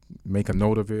would make a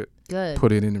note of it, Good.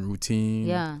 put it in the routine,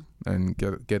 Yeah. and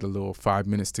get a little 5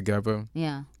 minutes together.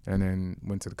 Yeah. And then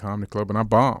went to the comedy club and I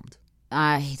bombed.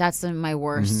 That's my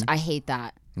worst. I hate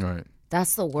that. Right.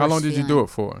 That's the worst. How long did you feeling. do it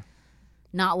for?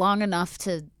 Not long enough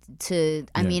to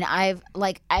I mean, I've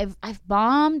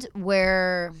bombed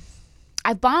where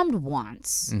I've bombed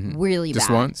once, really Just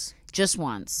bad. once? Just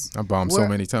once. I bombed so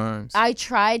many times. I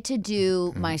tried to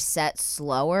do my set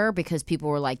slower because people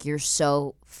were like, "You're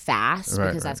so fast,"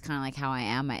 because that's kind of like how I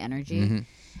am, my energy.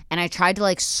 And I tried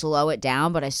to slow it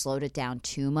down, but I slowed it down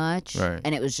too much,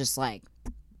 and it was just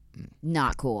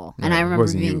not cool. And Yeah, I it remember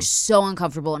wasn't being you. so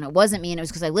uncomfortable, and it wasn't me, and it was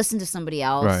because I listened to somebody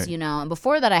else, Right. And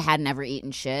before that I hadn't ever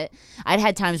eaten shit. I'd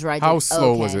had times where I How did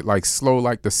slow okay. was it? Slow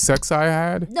like the sex I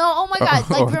had? No, oh my God.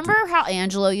 Oh, Remember how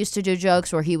Angelo used to do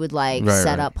jokes where he would set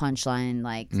right. up punchline,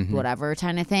 whatever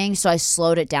kind of thing? So I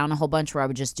slowed it down a whole bunch where I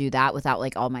would just do that without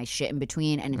all my shit in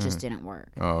between, and it just didn't work.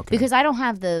 Oh, okay. Because I don't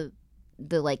have the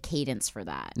cadence for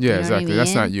that. Yeah, You know exactly. What I That's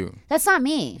mean? not you. That's not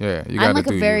me. Yeah, you I'm gotta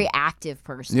a do very you. active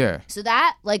person. Yeah. So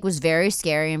that was very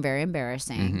scary and very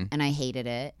embarrassing, and I hated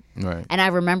it. Right. And I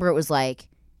remember it was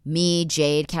me,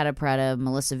 Jade Catapretta,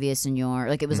 Melissa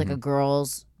Villasenor. It was like a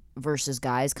girls' versus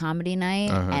guys comedy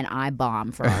night, and I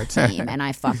bombed for our team, and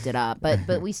I fucked it up.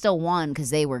 But we still won because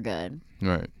they were good.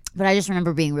 Right. But I just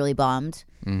remember being really bummed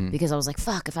because I was like,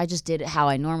 fuck, if I just did it how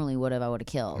I normally would have, I would have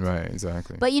killed. Right,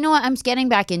 exactly. But you know what? I'm getting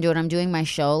back into it. I'm doing my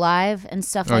show live and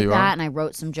stuff like that, are? and I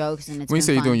wrote some jokes, and it's when you been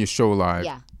say fun. you're doing your show live,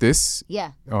 this?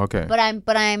 Yeah. Oh, okay. But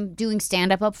I'm doing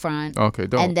stand up front. Okay,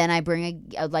 dope. And then I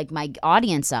bring like my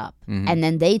audience up, and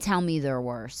then they tell me their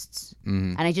worsts.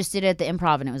 And I just did it at the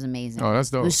Improv, and it was amazing. Oh, that's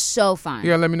dope. It was so fun.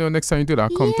 Yeah, let me know next time you do that.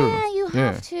 I'll come through. Yeah, you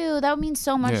have to. That would mean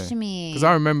so much to me. Because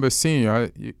I remember seeing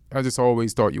you. I just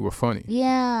always thought you were funny.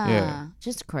 Yeah.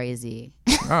 Just crazy.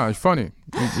 It's funny.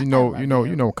 You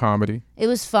know comedy. It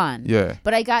was fun. Yeah.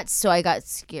 But I got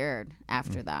scared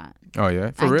after that. Oh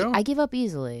yeah, for real? I give up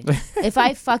easily. If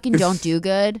I fucking don't do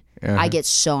good, I get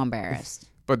so embarrassed.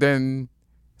 But then,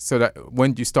 so that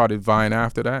when you started Vine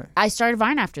after that? I started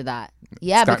Vine after that.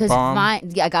 Yeah, Got because bombed? I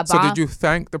got bombed. So did you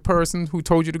thank the person who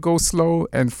told you to go slow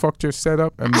and fucked your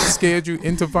setup and scared you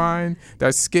into Vine?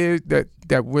 That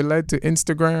led to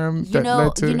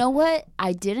Instagram. You know what?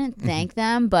 I didn't thank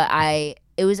them, but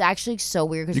it was actually so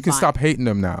weird because you can stop hating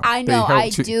them now. I know. I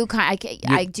do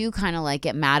kind of like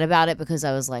get mad about it because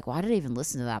I was like, why did I even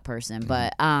listen to that person?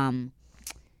 But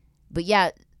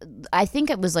yeah, I think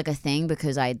it was like a thing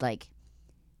because I'd like,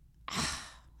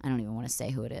 I don't even want to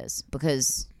say who it is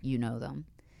because you know them.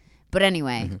 But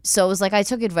anyway, so it was like I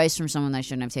took advice from someone I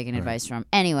shouldn't have taken advice from.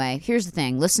 Anyway, here's the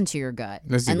thing. Listen to your gut.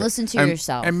 Listen to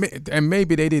yourself. And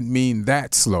maybe they didn't mean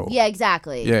that slow. Yeah,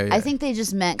 exactly. Yeah. I think they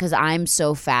just meant because I'm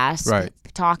so fast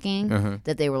talking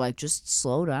that they were like, just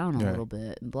slow down a little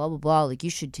bit and blah, blah, blah. Like, you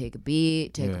should take a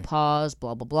beat, take a pause,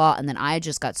 blah, blah, blah. And then I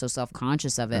just got so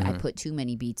self-conscious of it. I put too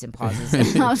many beats and pauses.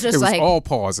 And I was just it was all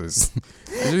pauses.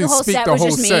 The whole set was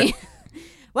just me.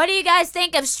 What do you guys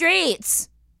think of Streets?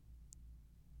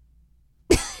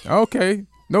 Okay,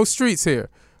 no streets here.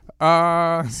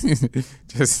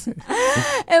 Just it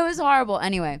was horrible.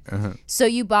 Anyway, so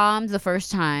you bombed the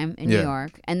first time in New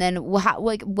York, and then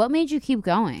what made you keep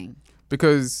going?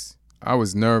 Because I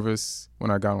was nervous when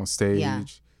I got on stage. Yeah.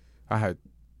 I had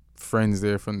friends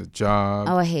there from the job.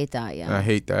 Oh, I hate that. Yeah, and I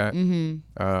hate that.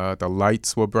 The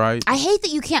lights were bright. I hate that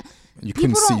you can't. You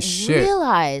couldn't see shit. People don't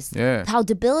realize how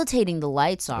debilitating the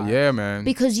lights are. Yeah, man.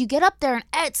 Because you get up there and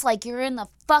it's like you're in the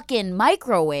fucking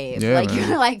microwave. Yeah, like man.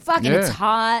 you're like fucking it's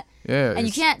hot. Yeah. And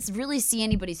you can't really see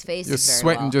anybody's faces You're very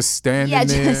sweating well. just standing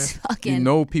there. Just fucking. You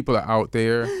know people are out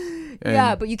there.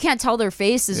 Yeah, but you can't tell their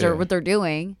faces or what they're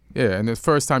doing. Yeah, and the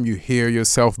first time you hear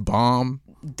yourself bomb.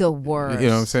 The worst. You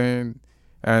know what I'm saying?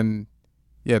 And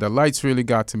yeah, the lights really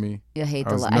got to me. I hate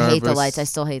the lights. I hate the lights. I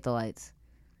still hate the lights.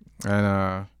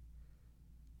 And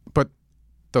but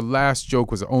the last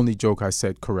joke was the only joke I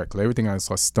said correctly. Everything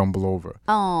else I stumble over.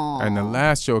 Oh. And the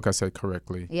last joke I said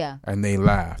correctly. Yeah. And they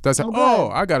laughed. I said,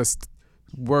 I got to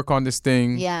work on this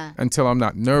thing until I'm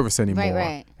not nervous anymore.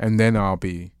 Right. And then I'll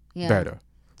be better.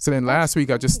 So then last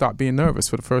week I just stopped being nervous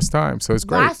for the first time. So it's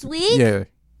great. Last week? Yeah.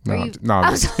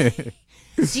 No.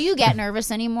 Do you get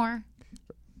nervous anymore?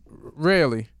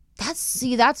 Rarely.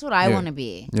 That's what I want to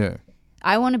be. Yeah.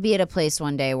 I want to be at a place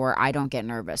one day where I don't get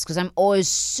nervous because I'm always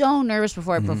so nervous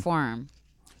before I perform.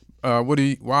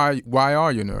 Why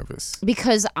are you nervous?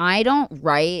 Because I don't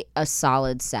write a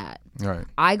solid set. Right.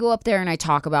 I go up there and I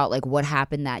talk about like what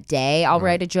happened that day. I'll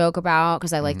write a joke about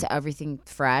because I like to everything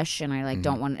fresh and I like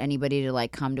don't want anybody to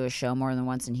like come to a show more than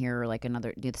once and hear like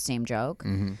do the same joke.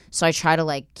 So I try to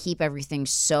like keep everything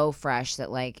so fresh that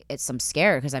like I'm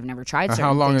scared because I've never tried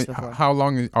certain things before. How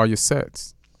long are your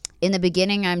sets? In the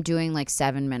beginning, I'm doing like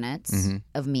 7 minutes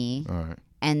of me. All right.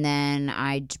 And then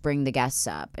I bring the guests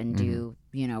up and do,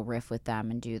 riff with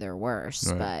them and do their worst.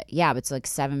 Right. But yeah, it's like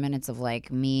 7 minutes of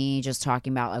like me just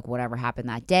talking about like whatever happened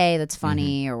that day that's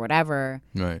funny or whatever.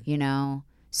 Right.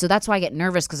 So that's why I get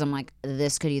nervous because I'm like,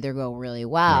 this could either go really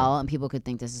well and people could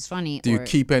think this is funny. Do you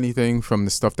keep anything from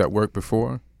the stuff that worked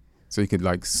before? So you could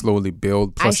like slowly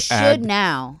build plus I'm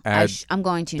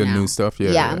going to the now. New stuff?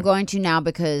 Yeah, I'm going to now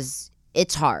because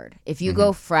it's hard. If you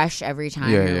go fresh every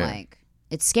time, you're like,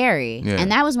 it's scary. Yeah. And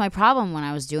that was my problem when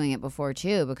I was doing it before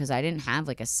too, because I didn't have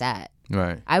like a set.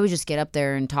 Right. I would just get up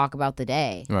there and talk about the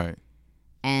day. Right.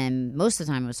 And most of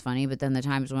the time it was funny, but then the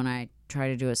times when I try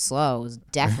to do it slow, it was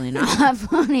definitely not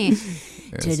funny.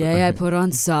 Today I put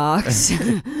on socks.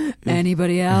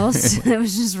 Anybody else? It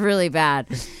was just really bad.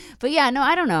 But yeah, no,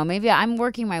 I don't know. Maybe I'm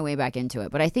working my way back into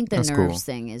it. But I think the nerves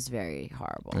thing is very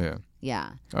horrible. Yeah.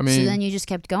 Yeah. I mean, so then you just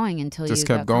kept going until you kept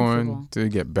got going comfortable. till you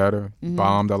get better.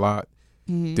 Bombed a lot.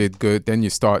 did good. Then you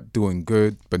start doing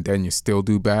good, but then you still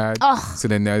do bad. Ugh. So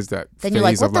then there's that Then phase you're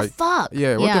like, of what the fuck?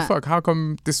 Yeah, what the fuck? How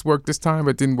come this worked this time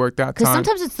but didn't work that time? Because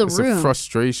sometimes it's the room. A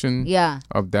frustration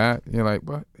of that. You're like,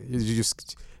 what? You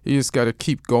just got to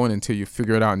keep going until you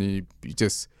figure it out. And you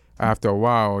just, after a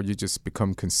while, you just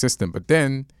become consistent. But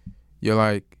then you're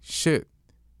like, shit,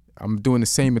 I'm doing the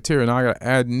same material. Now I got to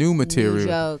add new material. New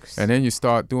jokes. And then you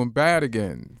start doing bad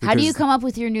again. How do you come up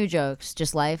with your new jokes?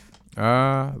 Just life?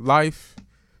 Life,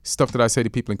 stuff that I say to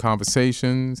people in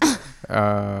conversations.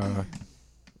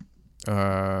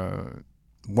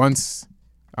 Once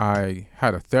I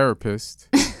had a therapist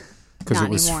because it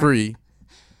was free.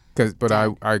 But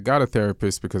I got a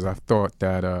therapist because I thought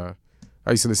that I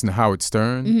used to listen to Howard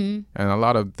Stern, and a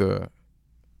lot of the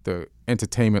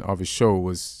entertainment of his show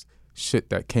was shit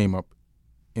that came up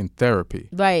in therapy.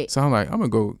 Right. So I'm like, I'm gonna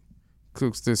go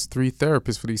cook this 3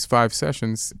 therapists for these 5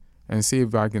 sessions and see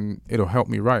if it'll help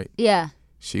me write. Yeah.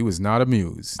 She was not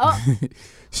amused. Oh.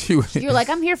 You're like,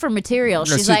 I'm here for material.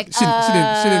 She's like,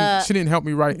 she didn't help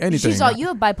me write anything. She's all, you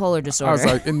have bipolar disorder. I was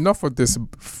like, enough of this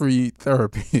free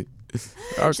therapy.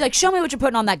 She's like, show me what you're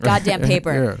putting on that goddamn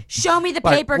paper. Yeah. Show me the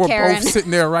paper, Karen. We're both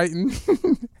sitting there writing.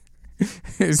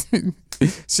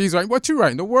 She's like, what you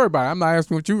writing? Don't worry about it. I'm not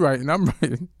asking what you writing. I'm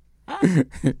writing. Oh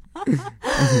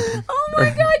my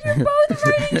God, you're both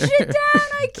writing shit down.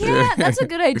 I can't. That's a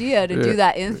good idea to do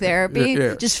that in therapy.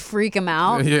 Just freak them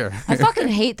out. I fucking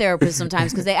hate therapists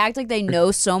sometimes because they act like they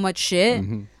know so much shit.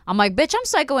 I'm like, bitch, I'm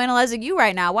psychoanalyzing you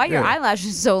right now. Why are your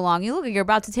eyelashes so long? You look like you're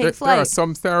about to take flight. There are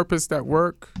some therapists that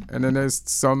work, and then there's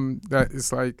some that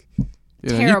it's like,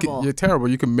 terrible. You're terrible.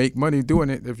 You can make money doing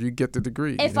it if you get the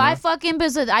degree. If I fucking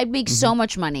business, I'd make so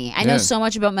much money. I know so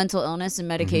much about mental illness and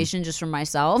medication just from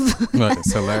myself.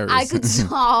 It's hilarious. I could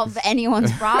solve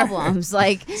anyone's problems.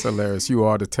 Like, it's hilarious. You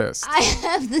are the test. I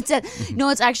have the test. No,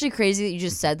 it's actually crazy that you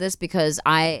just said this because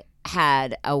I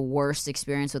had a worse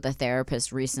experience with a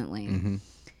therapist recently.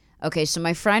 Okay, so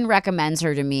my friend recommends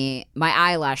her to me. My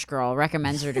eyelash girl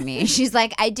recommends her to me. She's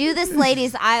like, I do this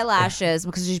lady's eyelashes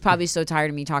because she's probably so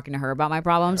tired of me talking to her about my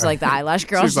problems. Like the eyelash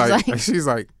girl. she's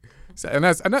like, and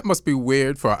that must be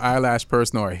weird for an eyelash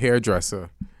person or a hairdresser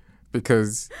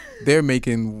because they're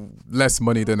making less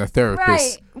money than a therapist.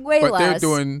 Right, way but less. They're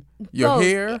doing your Both.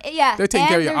 hair. Yeah. They're taking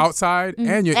care of your outside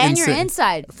and your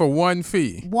inside. For one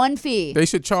fee. One fee. They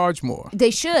should charge more. They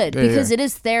should because it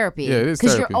is therapy. Yeah, it is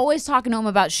because therapy. you're always talking to them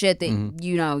about shit that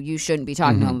you shouldn't be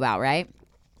talking to them about, right?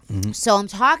 So I'm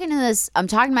talking to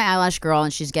my eyelash girl,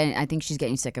 and I think she's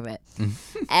getting sick of it.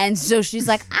 And so she's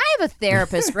like, I have a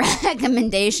therapist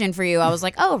recommendation for you. I was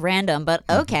like, oh, random, but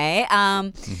okay.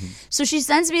 So she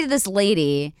sends me to this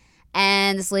lady,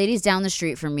 and this lady's down the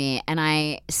street from me, and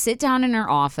I sit down in her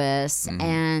office,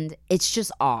 and it's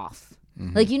just off.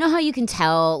 Like, you know how you can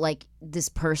tell, like, this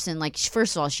person, like,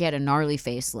 first of all, she had a gnarly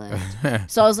facelift.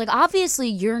 So I was like, obviously,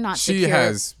 you're not secure. She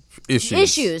has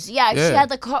issues. Yeah, she had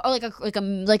like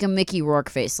a Mickey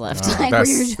Rourke facelift. Like,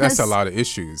 that's a lot of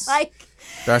issues. Like,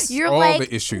 that's you're all like,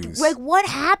 the issues. Like, what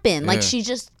happened? Like, she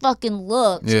just fucking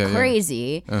looked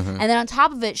crazy. And then on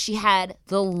top of it, she had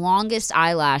the longest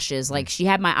eyelashes. Like, she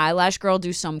had my eyelash girl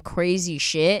do some crazy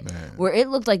shit where it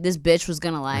looked like this bitch was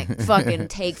gonna like fucking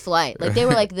take flight. Like, they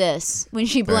were like this when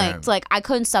she blinked. Like, I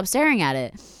couldn't stop staring at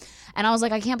it. And I was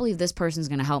like, I can't believe this person's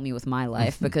going to help me with my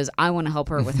life because I want to help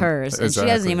her with hers. And she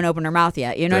hasn't even opened her mouth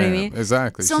yet. You know what I mean?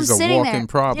 Exactly. So she's I'm sitting a walking there.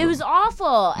 problem. It was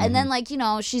awful. And then, like,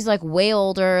 she's like way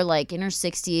older, like in her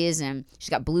 60s, and she's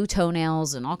got blue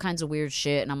toenails and all kinds of weird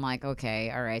shit. And I'm like, okay,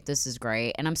 all right, this is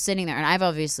great. And I'm sitting there, and I've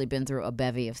obviously been through a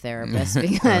bevy of therapists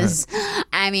because,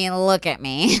 I mean, look at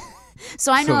me.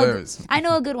 So I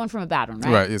know a good one from a bad one,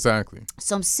 right? Right, exactly.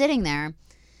 So I'm sitting there,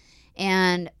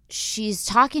 and she's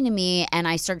talking to me, and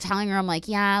I start telling her, I'm like,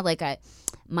 yeah, like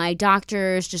my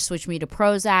doctors just switched me to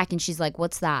Prozac, and she's like,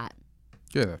 what's that?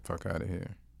 Get that fuck out of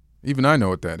here. Even I know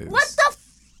what that is. What the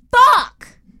fuck?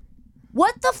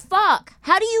 What the fuck?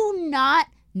 How do you not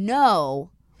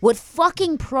know what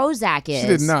fucking Prozac is? She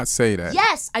did not say that.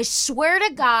 Yes, I swear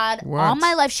to God, all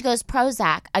my life she goes,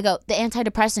 Prozac. I go, the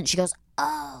antidepressant. She goes,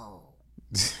 oh.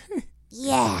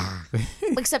 Yeah.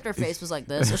 Except her face was like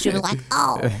this. So she was like,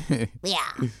 oh, yeah.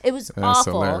 It was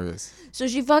awful. Hilarious. So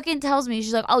she fucking tells me,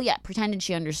 she's like, oh, yeah, pretended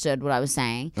she understood what I was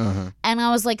saying. And I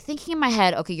was like thinking in my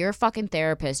head, okay, you're a fucking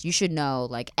therapist. You should know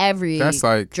like every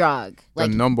drug.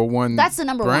 Like the number one That's the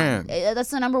number brand. one. That's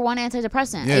the number one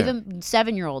antidepressant. Yeah. Even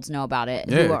 7-year-olds know about it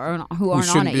yeah. who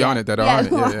aren't on it yet.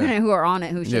 Who are on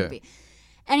it who should be.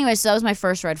 Anyway, so that was my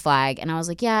first red flag. And I was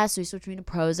like, yeah, so he switched me to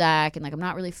Prozac, and like I'm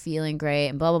not really feeling great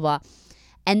and blah, blah, blah.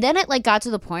 And then it like got to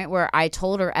the point where I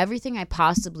told her everything I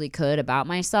possibly could about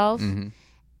myself.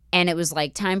 And it was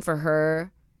like time for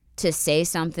her to say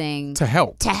something. To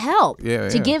help. Yeah,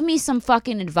 to give me some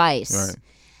fucking advice. Right.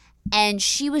 And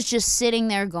she was just sitting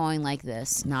there going like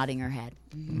this, nodding her head.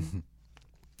 Mm-hmm.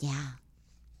 Yeah.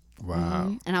 Wow.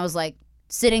 Mm-hmm. And I was like,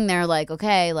 sitting there like,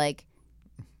 okay, like,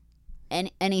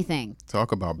 anything.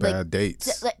 Talk about bad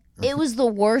dates. It was the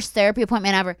worst therapy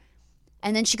appointment ever.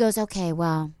 And then she goes, okay,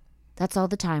 well, that's all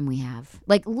the time we have.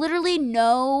 Like, literally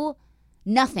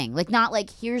nothing. Like, not like,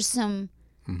 here's some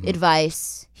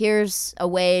advice. Here's a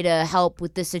way to help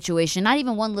with this situation. Not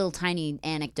even one little tiny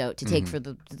anecdote to take for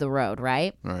the road,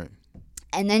 right? Right.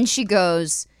 And then she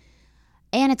goes,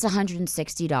 and it's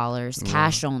 $160,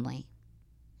 cash only.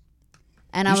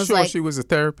 And I was sure like, she was a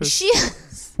therapist? She...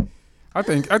 I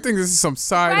think this is some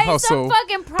side right, hustle. some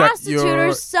fucking prostitute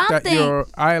or something. That your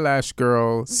eyelash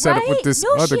girl set up with this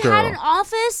other she girl. had an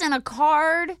office and a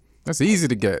card. That's easy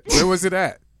to get. Where was it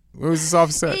at? Where was this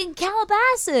office at? In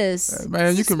Calabasas.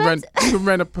 Man, you can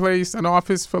rent a place, an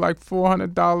office for like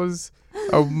 $400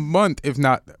 a month, if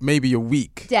not maybe a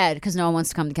week. Dead, because no one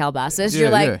wants to come to Calabasas. Yeah, You're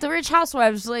like, yeah. the rich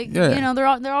housewives, like, Yeah. you know,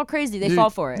 they're all crazy. They fall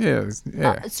for it. Yeah.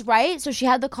 It's right. So she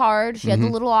had the card. She had the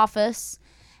little office.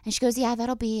 And she goes, yeah,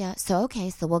 that'll be, so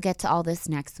we'll get to all this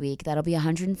next week. That'll be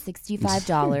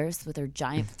 $165 with her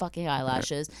giant fucking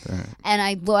eyelashes. And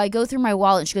I go through my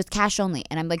wallet and she goes, cash only.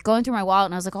 And I'm like going through my wallet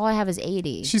and I was like, all I have is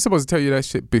 $80. She's supposed to tell you that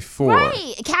shit before.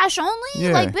 Right. Cash only?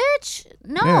 Yeah. Like, bitch,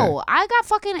 no. Yeah. I got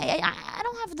fucking, I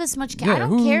don't have this much cash. I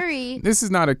don't carry. This is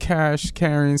not a cash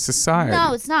carrying society.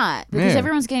 No, it's not. Because Yeah.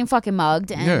 everyone's getting fucking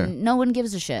mugged and Yeah. no one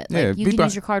gives a shit. Like, Yeah, you can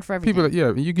use your card for everything.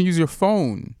 You can use your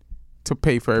phone to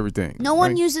pay for everything. No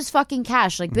one uses fucking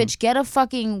cash. Like, bitch, get a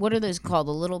fucking, what are those called?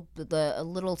 A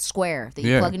little square that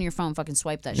you plug in your phone, fucking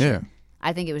swipe that shit. Yeah.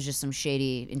 I think it was just some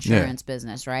shady insurance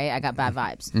business, right? I got bad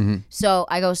vibes. So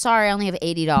I go, sorry, I only have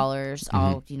 $80.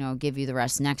 I'll, give you the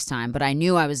rest next time. But I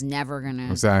knew I was never going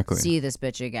to see this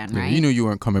bitch again, right? You knew you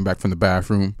weren't coming back from the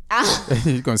bathroom.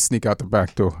 You're going to sneak out the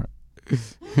back door.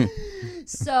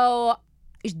 So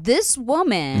this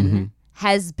woman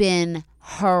has been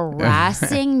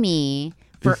harassing me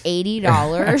for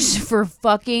 $80 for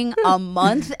fucking a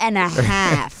month and a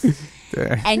half.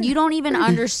 And you don't even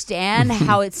understand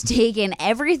how it's taken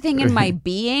everything in my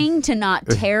being to not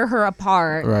tear her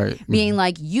apart. Right. Being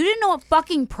like, you didn't know what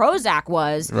fucking Prozac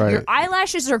was. Right. Your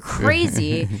eyelashes are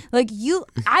crazy. Like,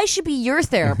 I should be your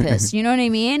therapist. You know what I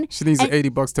mean? She needs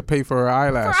 $80 to pay for her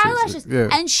eyelashes. Yeah.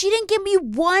 And she didn't give me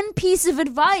one piece of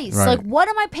advice. Right. Like, what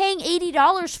am I paying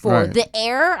 $80 for? Right. The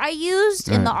air I used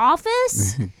in the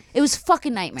office? It was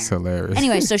fucking nightmare. It's hilarious.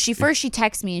 Anyway, so she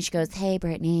texts me and she goes, hey,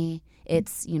 Brittany.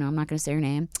 It's, I'm not going to say her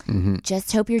name.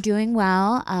 Just hope you're doing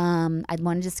well. I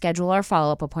wanted to schedule our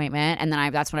follow-up appointment. And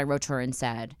then that's what I wrote to her and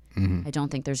said, I don't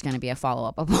think there's going to be a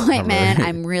follow-up appointment.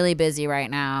 I'm really busy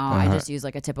right now. I just use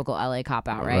like a typical LA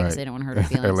cop-out, right? Because they don't want to hurt her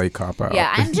feelings. LA cop-out.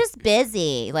 Yeah, I'm just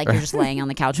busy. Like, you're just laying on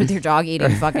the couch with your dog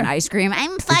eating fucking ice cream.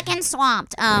 I'm fucking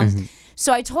swamped.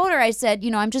 So I told her, I said,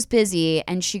 I'm just busy.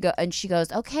 And she goes,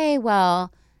 okay,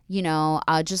 well,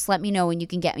 just let me know when you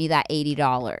can get me that $80,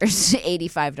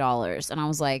 $85. And I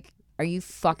was like, are you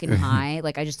fucking high?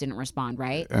 Like, I just didn't respond,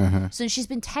 right? So she's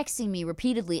been texting me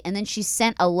repeatedly. And then she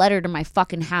sent a letter to my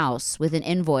fucking house with an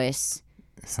invoice.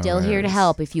 Still here to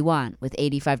help if you want, with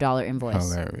 $85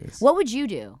 invoice. Hilarious. What would you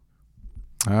do?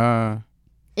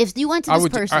 If you went to this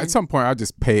person. At some point, I'd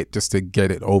just pay it just to get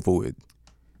it over with.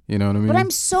 You know what I mean? But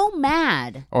I'm so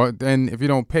mad. Or then if you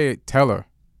don't pay it, tell her.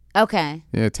 Okay.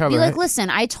 Yeah, tell her. Be like, listen,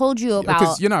 I told you about.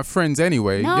 Because you're not friends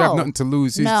anyway. No. You have nothing to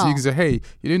lose. No. You can say, hey, you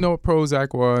didn't know what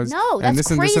Prozac was. No, and that's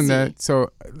this crazy. And this and that.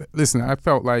 So, listen, I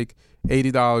felt like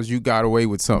 $80, you got away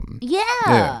with something.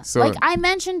 Yeah. So, like I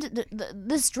mentioned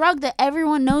this drug that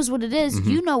everyone knows what it is.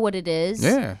 You know what it is.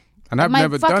 Yeah. And I've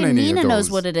never done any Nina of those.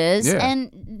 knows what it is. Yeah.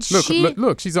 And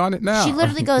look, she's on it now. She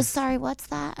literally goes, sorry, what's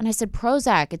that? And I said,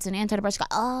 Prozac. It's an antidepressant. She goes,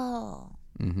 oh.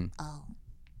 Oh.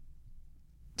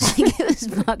 Like, it was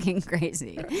fucking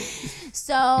crazy.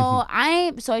 So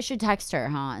I should text her,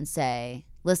 and say,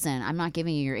 listen, I'm not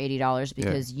giving you your $80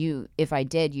 because if I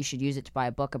did, you should use it to buy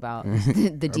a book about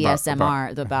the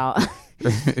DSMR, about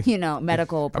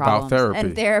medical problems about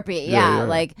and therapy. Yeah.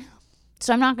 Like,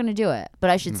 so I'm not going to do it, but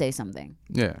I should say something.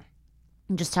 Yeah.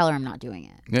 And just tell her I'm not doing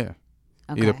it. Yeah.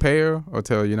 Okay. Either pay her or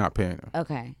tell her you're not paying her.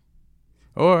 Okay.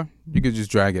 Or you could just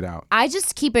drag it out. I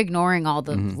just keep ignoring all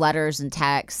the letters and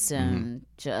texts and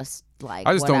just like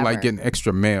I just don't like whatever. getting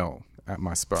extra mail at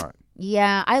my spot.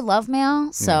 Yeah, I love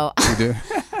mail, so You do?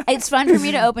 it's fun for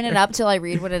me to open it up till I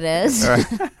read what it is.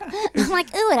 I'm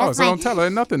like, ooh, So don't tell her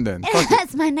nothing then. Fuck it.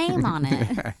 that's my name on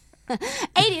it.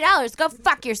 $80, go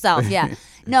fuck yourself. Yeah.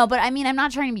 No, but I mean, I'm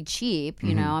not trying to be cheap.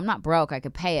 You know, I'm not broke. I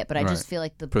could pay it, but I just feel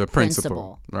like the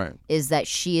principle right. is that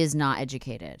she is not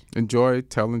educated. Enjoy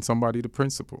telling somebody the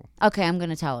principle. Okay, I'm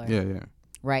gonna tell her. Yeah.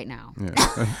 Right now.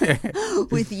 Yeah.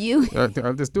 With you.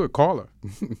 I'll just do it. Call her.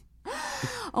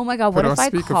 Oh my God! What if I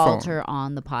called her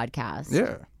on the podcast?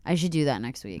 Yeah. I should do that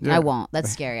next week. Yeah. I won't.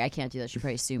 That's scary. I can't do that. She'll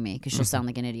probably sue me because she'll sound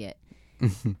like an idiot.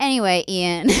 Anyway,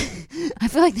 Ian, I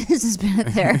feel like this has been a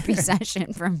therapy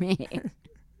session for me.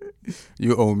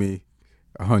 You owe me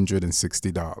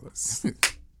 $160.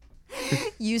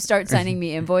 You start sending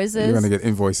me invoices. You're gonna get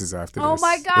invoices after this. Oh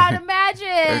my God!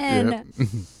 Imagine. Yep.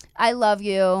 I love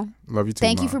you. Love you too.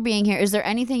 Thank you for being here. Is there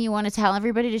anything you want to tell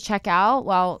everybody to check out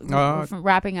while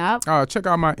wrapping up? Check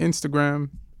out my Instagram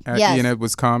at Yes. Ian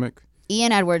Edwards Comic.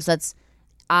 Ian Edwards. That's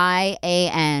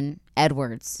IAN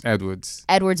Edwards. Edwards.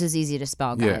 Edwards is easy to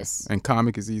spell, guys. Yeah. And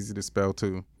comic is easy to spell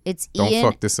too. It's Don't Ian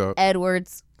fuck this up.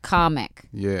 Edwards Comic.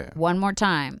 Yeah. One more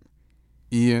time.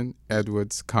 Ian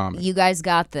Edwards Comic. You guys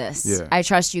got this. Yeah. I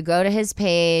trust you. Go to his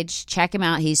page. Check him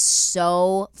out. He's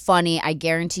so funny. I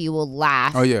guarantee you will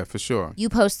laugh. Oh yeah, for sure. You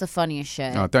post the funniest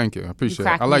shit. Oh, thank you. I appreciate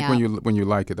it. I like when you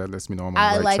like it. That lets me know I'm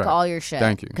on the right like track. all your shit.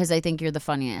 Thank you. Because I think you're the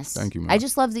funniest. Thank you, man. I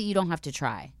just love that you don't have to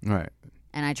try. Right.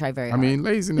 And I try very hard. I mean,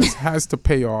 laziness has to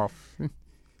pay off.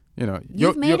 You know,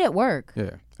 you've made it work.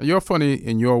 Yeah. You're funny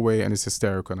in your way, and it's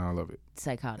hysterical, and I love it.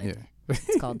 Psychotic. Yeah.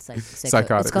 It's called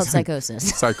psychotic. It's called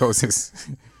psychosis. Psychosis.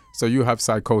 So you have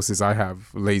psychosis. I have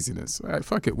laziness. All right,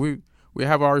 fuck it. We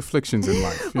have our afflictions in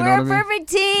life. You We're know a what I mean? perfect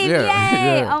team. Yeah,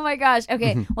 Yay. yeah. Oh my gosh.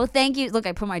 Okay. Well, thank you. Look,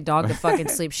 I put my dog to fucking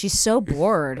sleep. She's so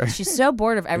bored. She's so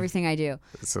bored of everything I do.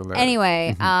 It's hilarious.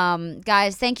 Anyway,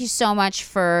 guys, thank you so much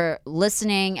for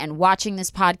listening and watching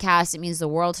this podcast. It means the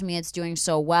world to me. It's doing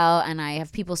so well. And I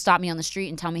have people stop me on the street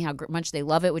and tell me how much they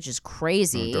love it, which is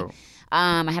crazy. Dope.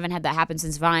 I haven't had that happen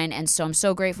since Vine, and so I'm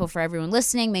so grateful for everyone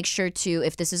listening. Make sure to,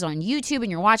 if this is on YouTube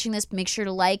and you're watching this, make sure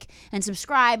to like and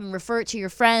subscribe and refer it to your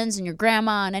friends and your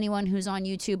grandma and anyone who's on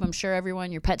YouTube. I'm sure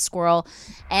everyone, your pet squirrel.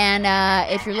 And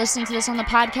if you're listening to this on the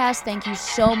podcast, thank you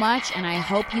so much, and I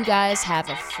hope you guys have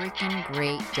a freaking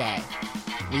great day.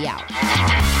 We out.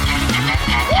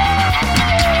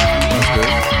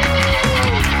 That's good.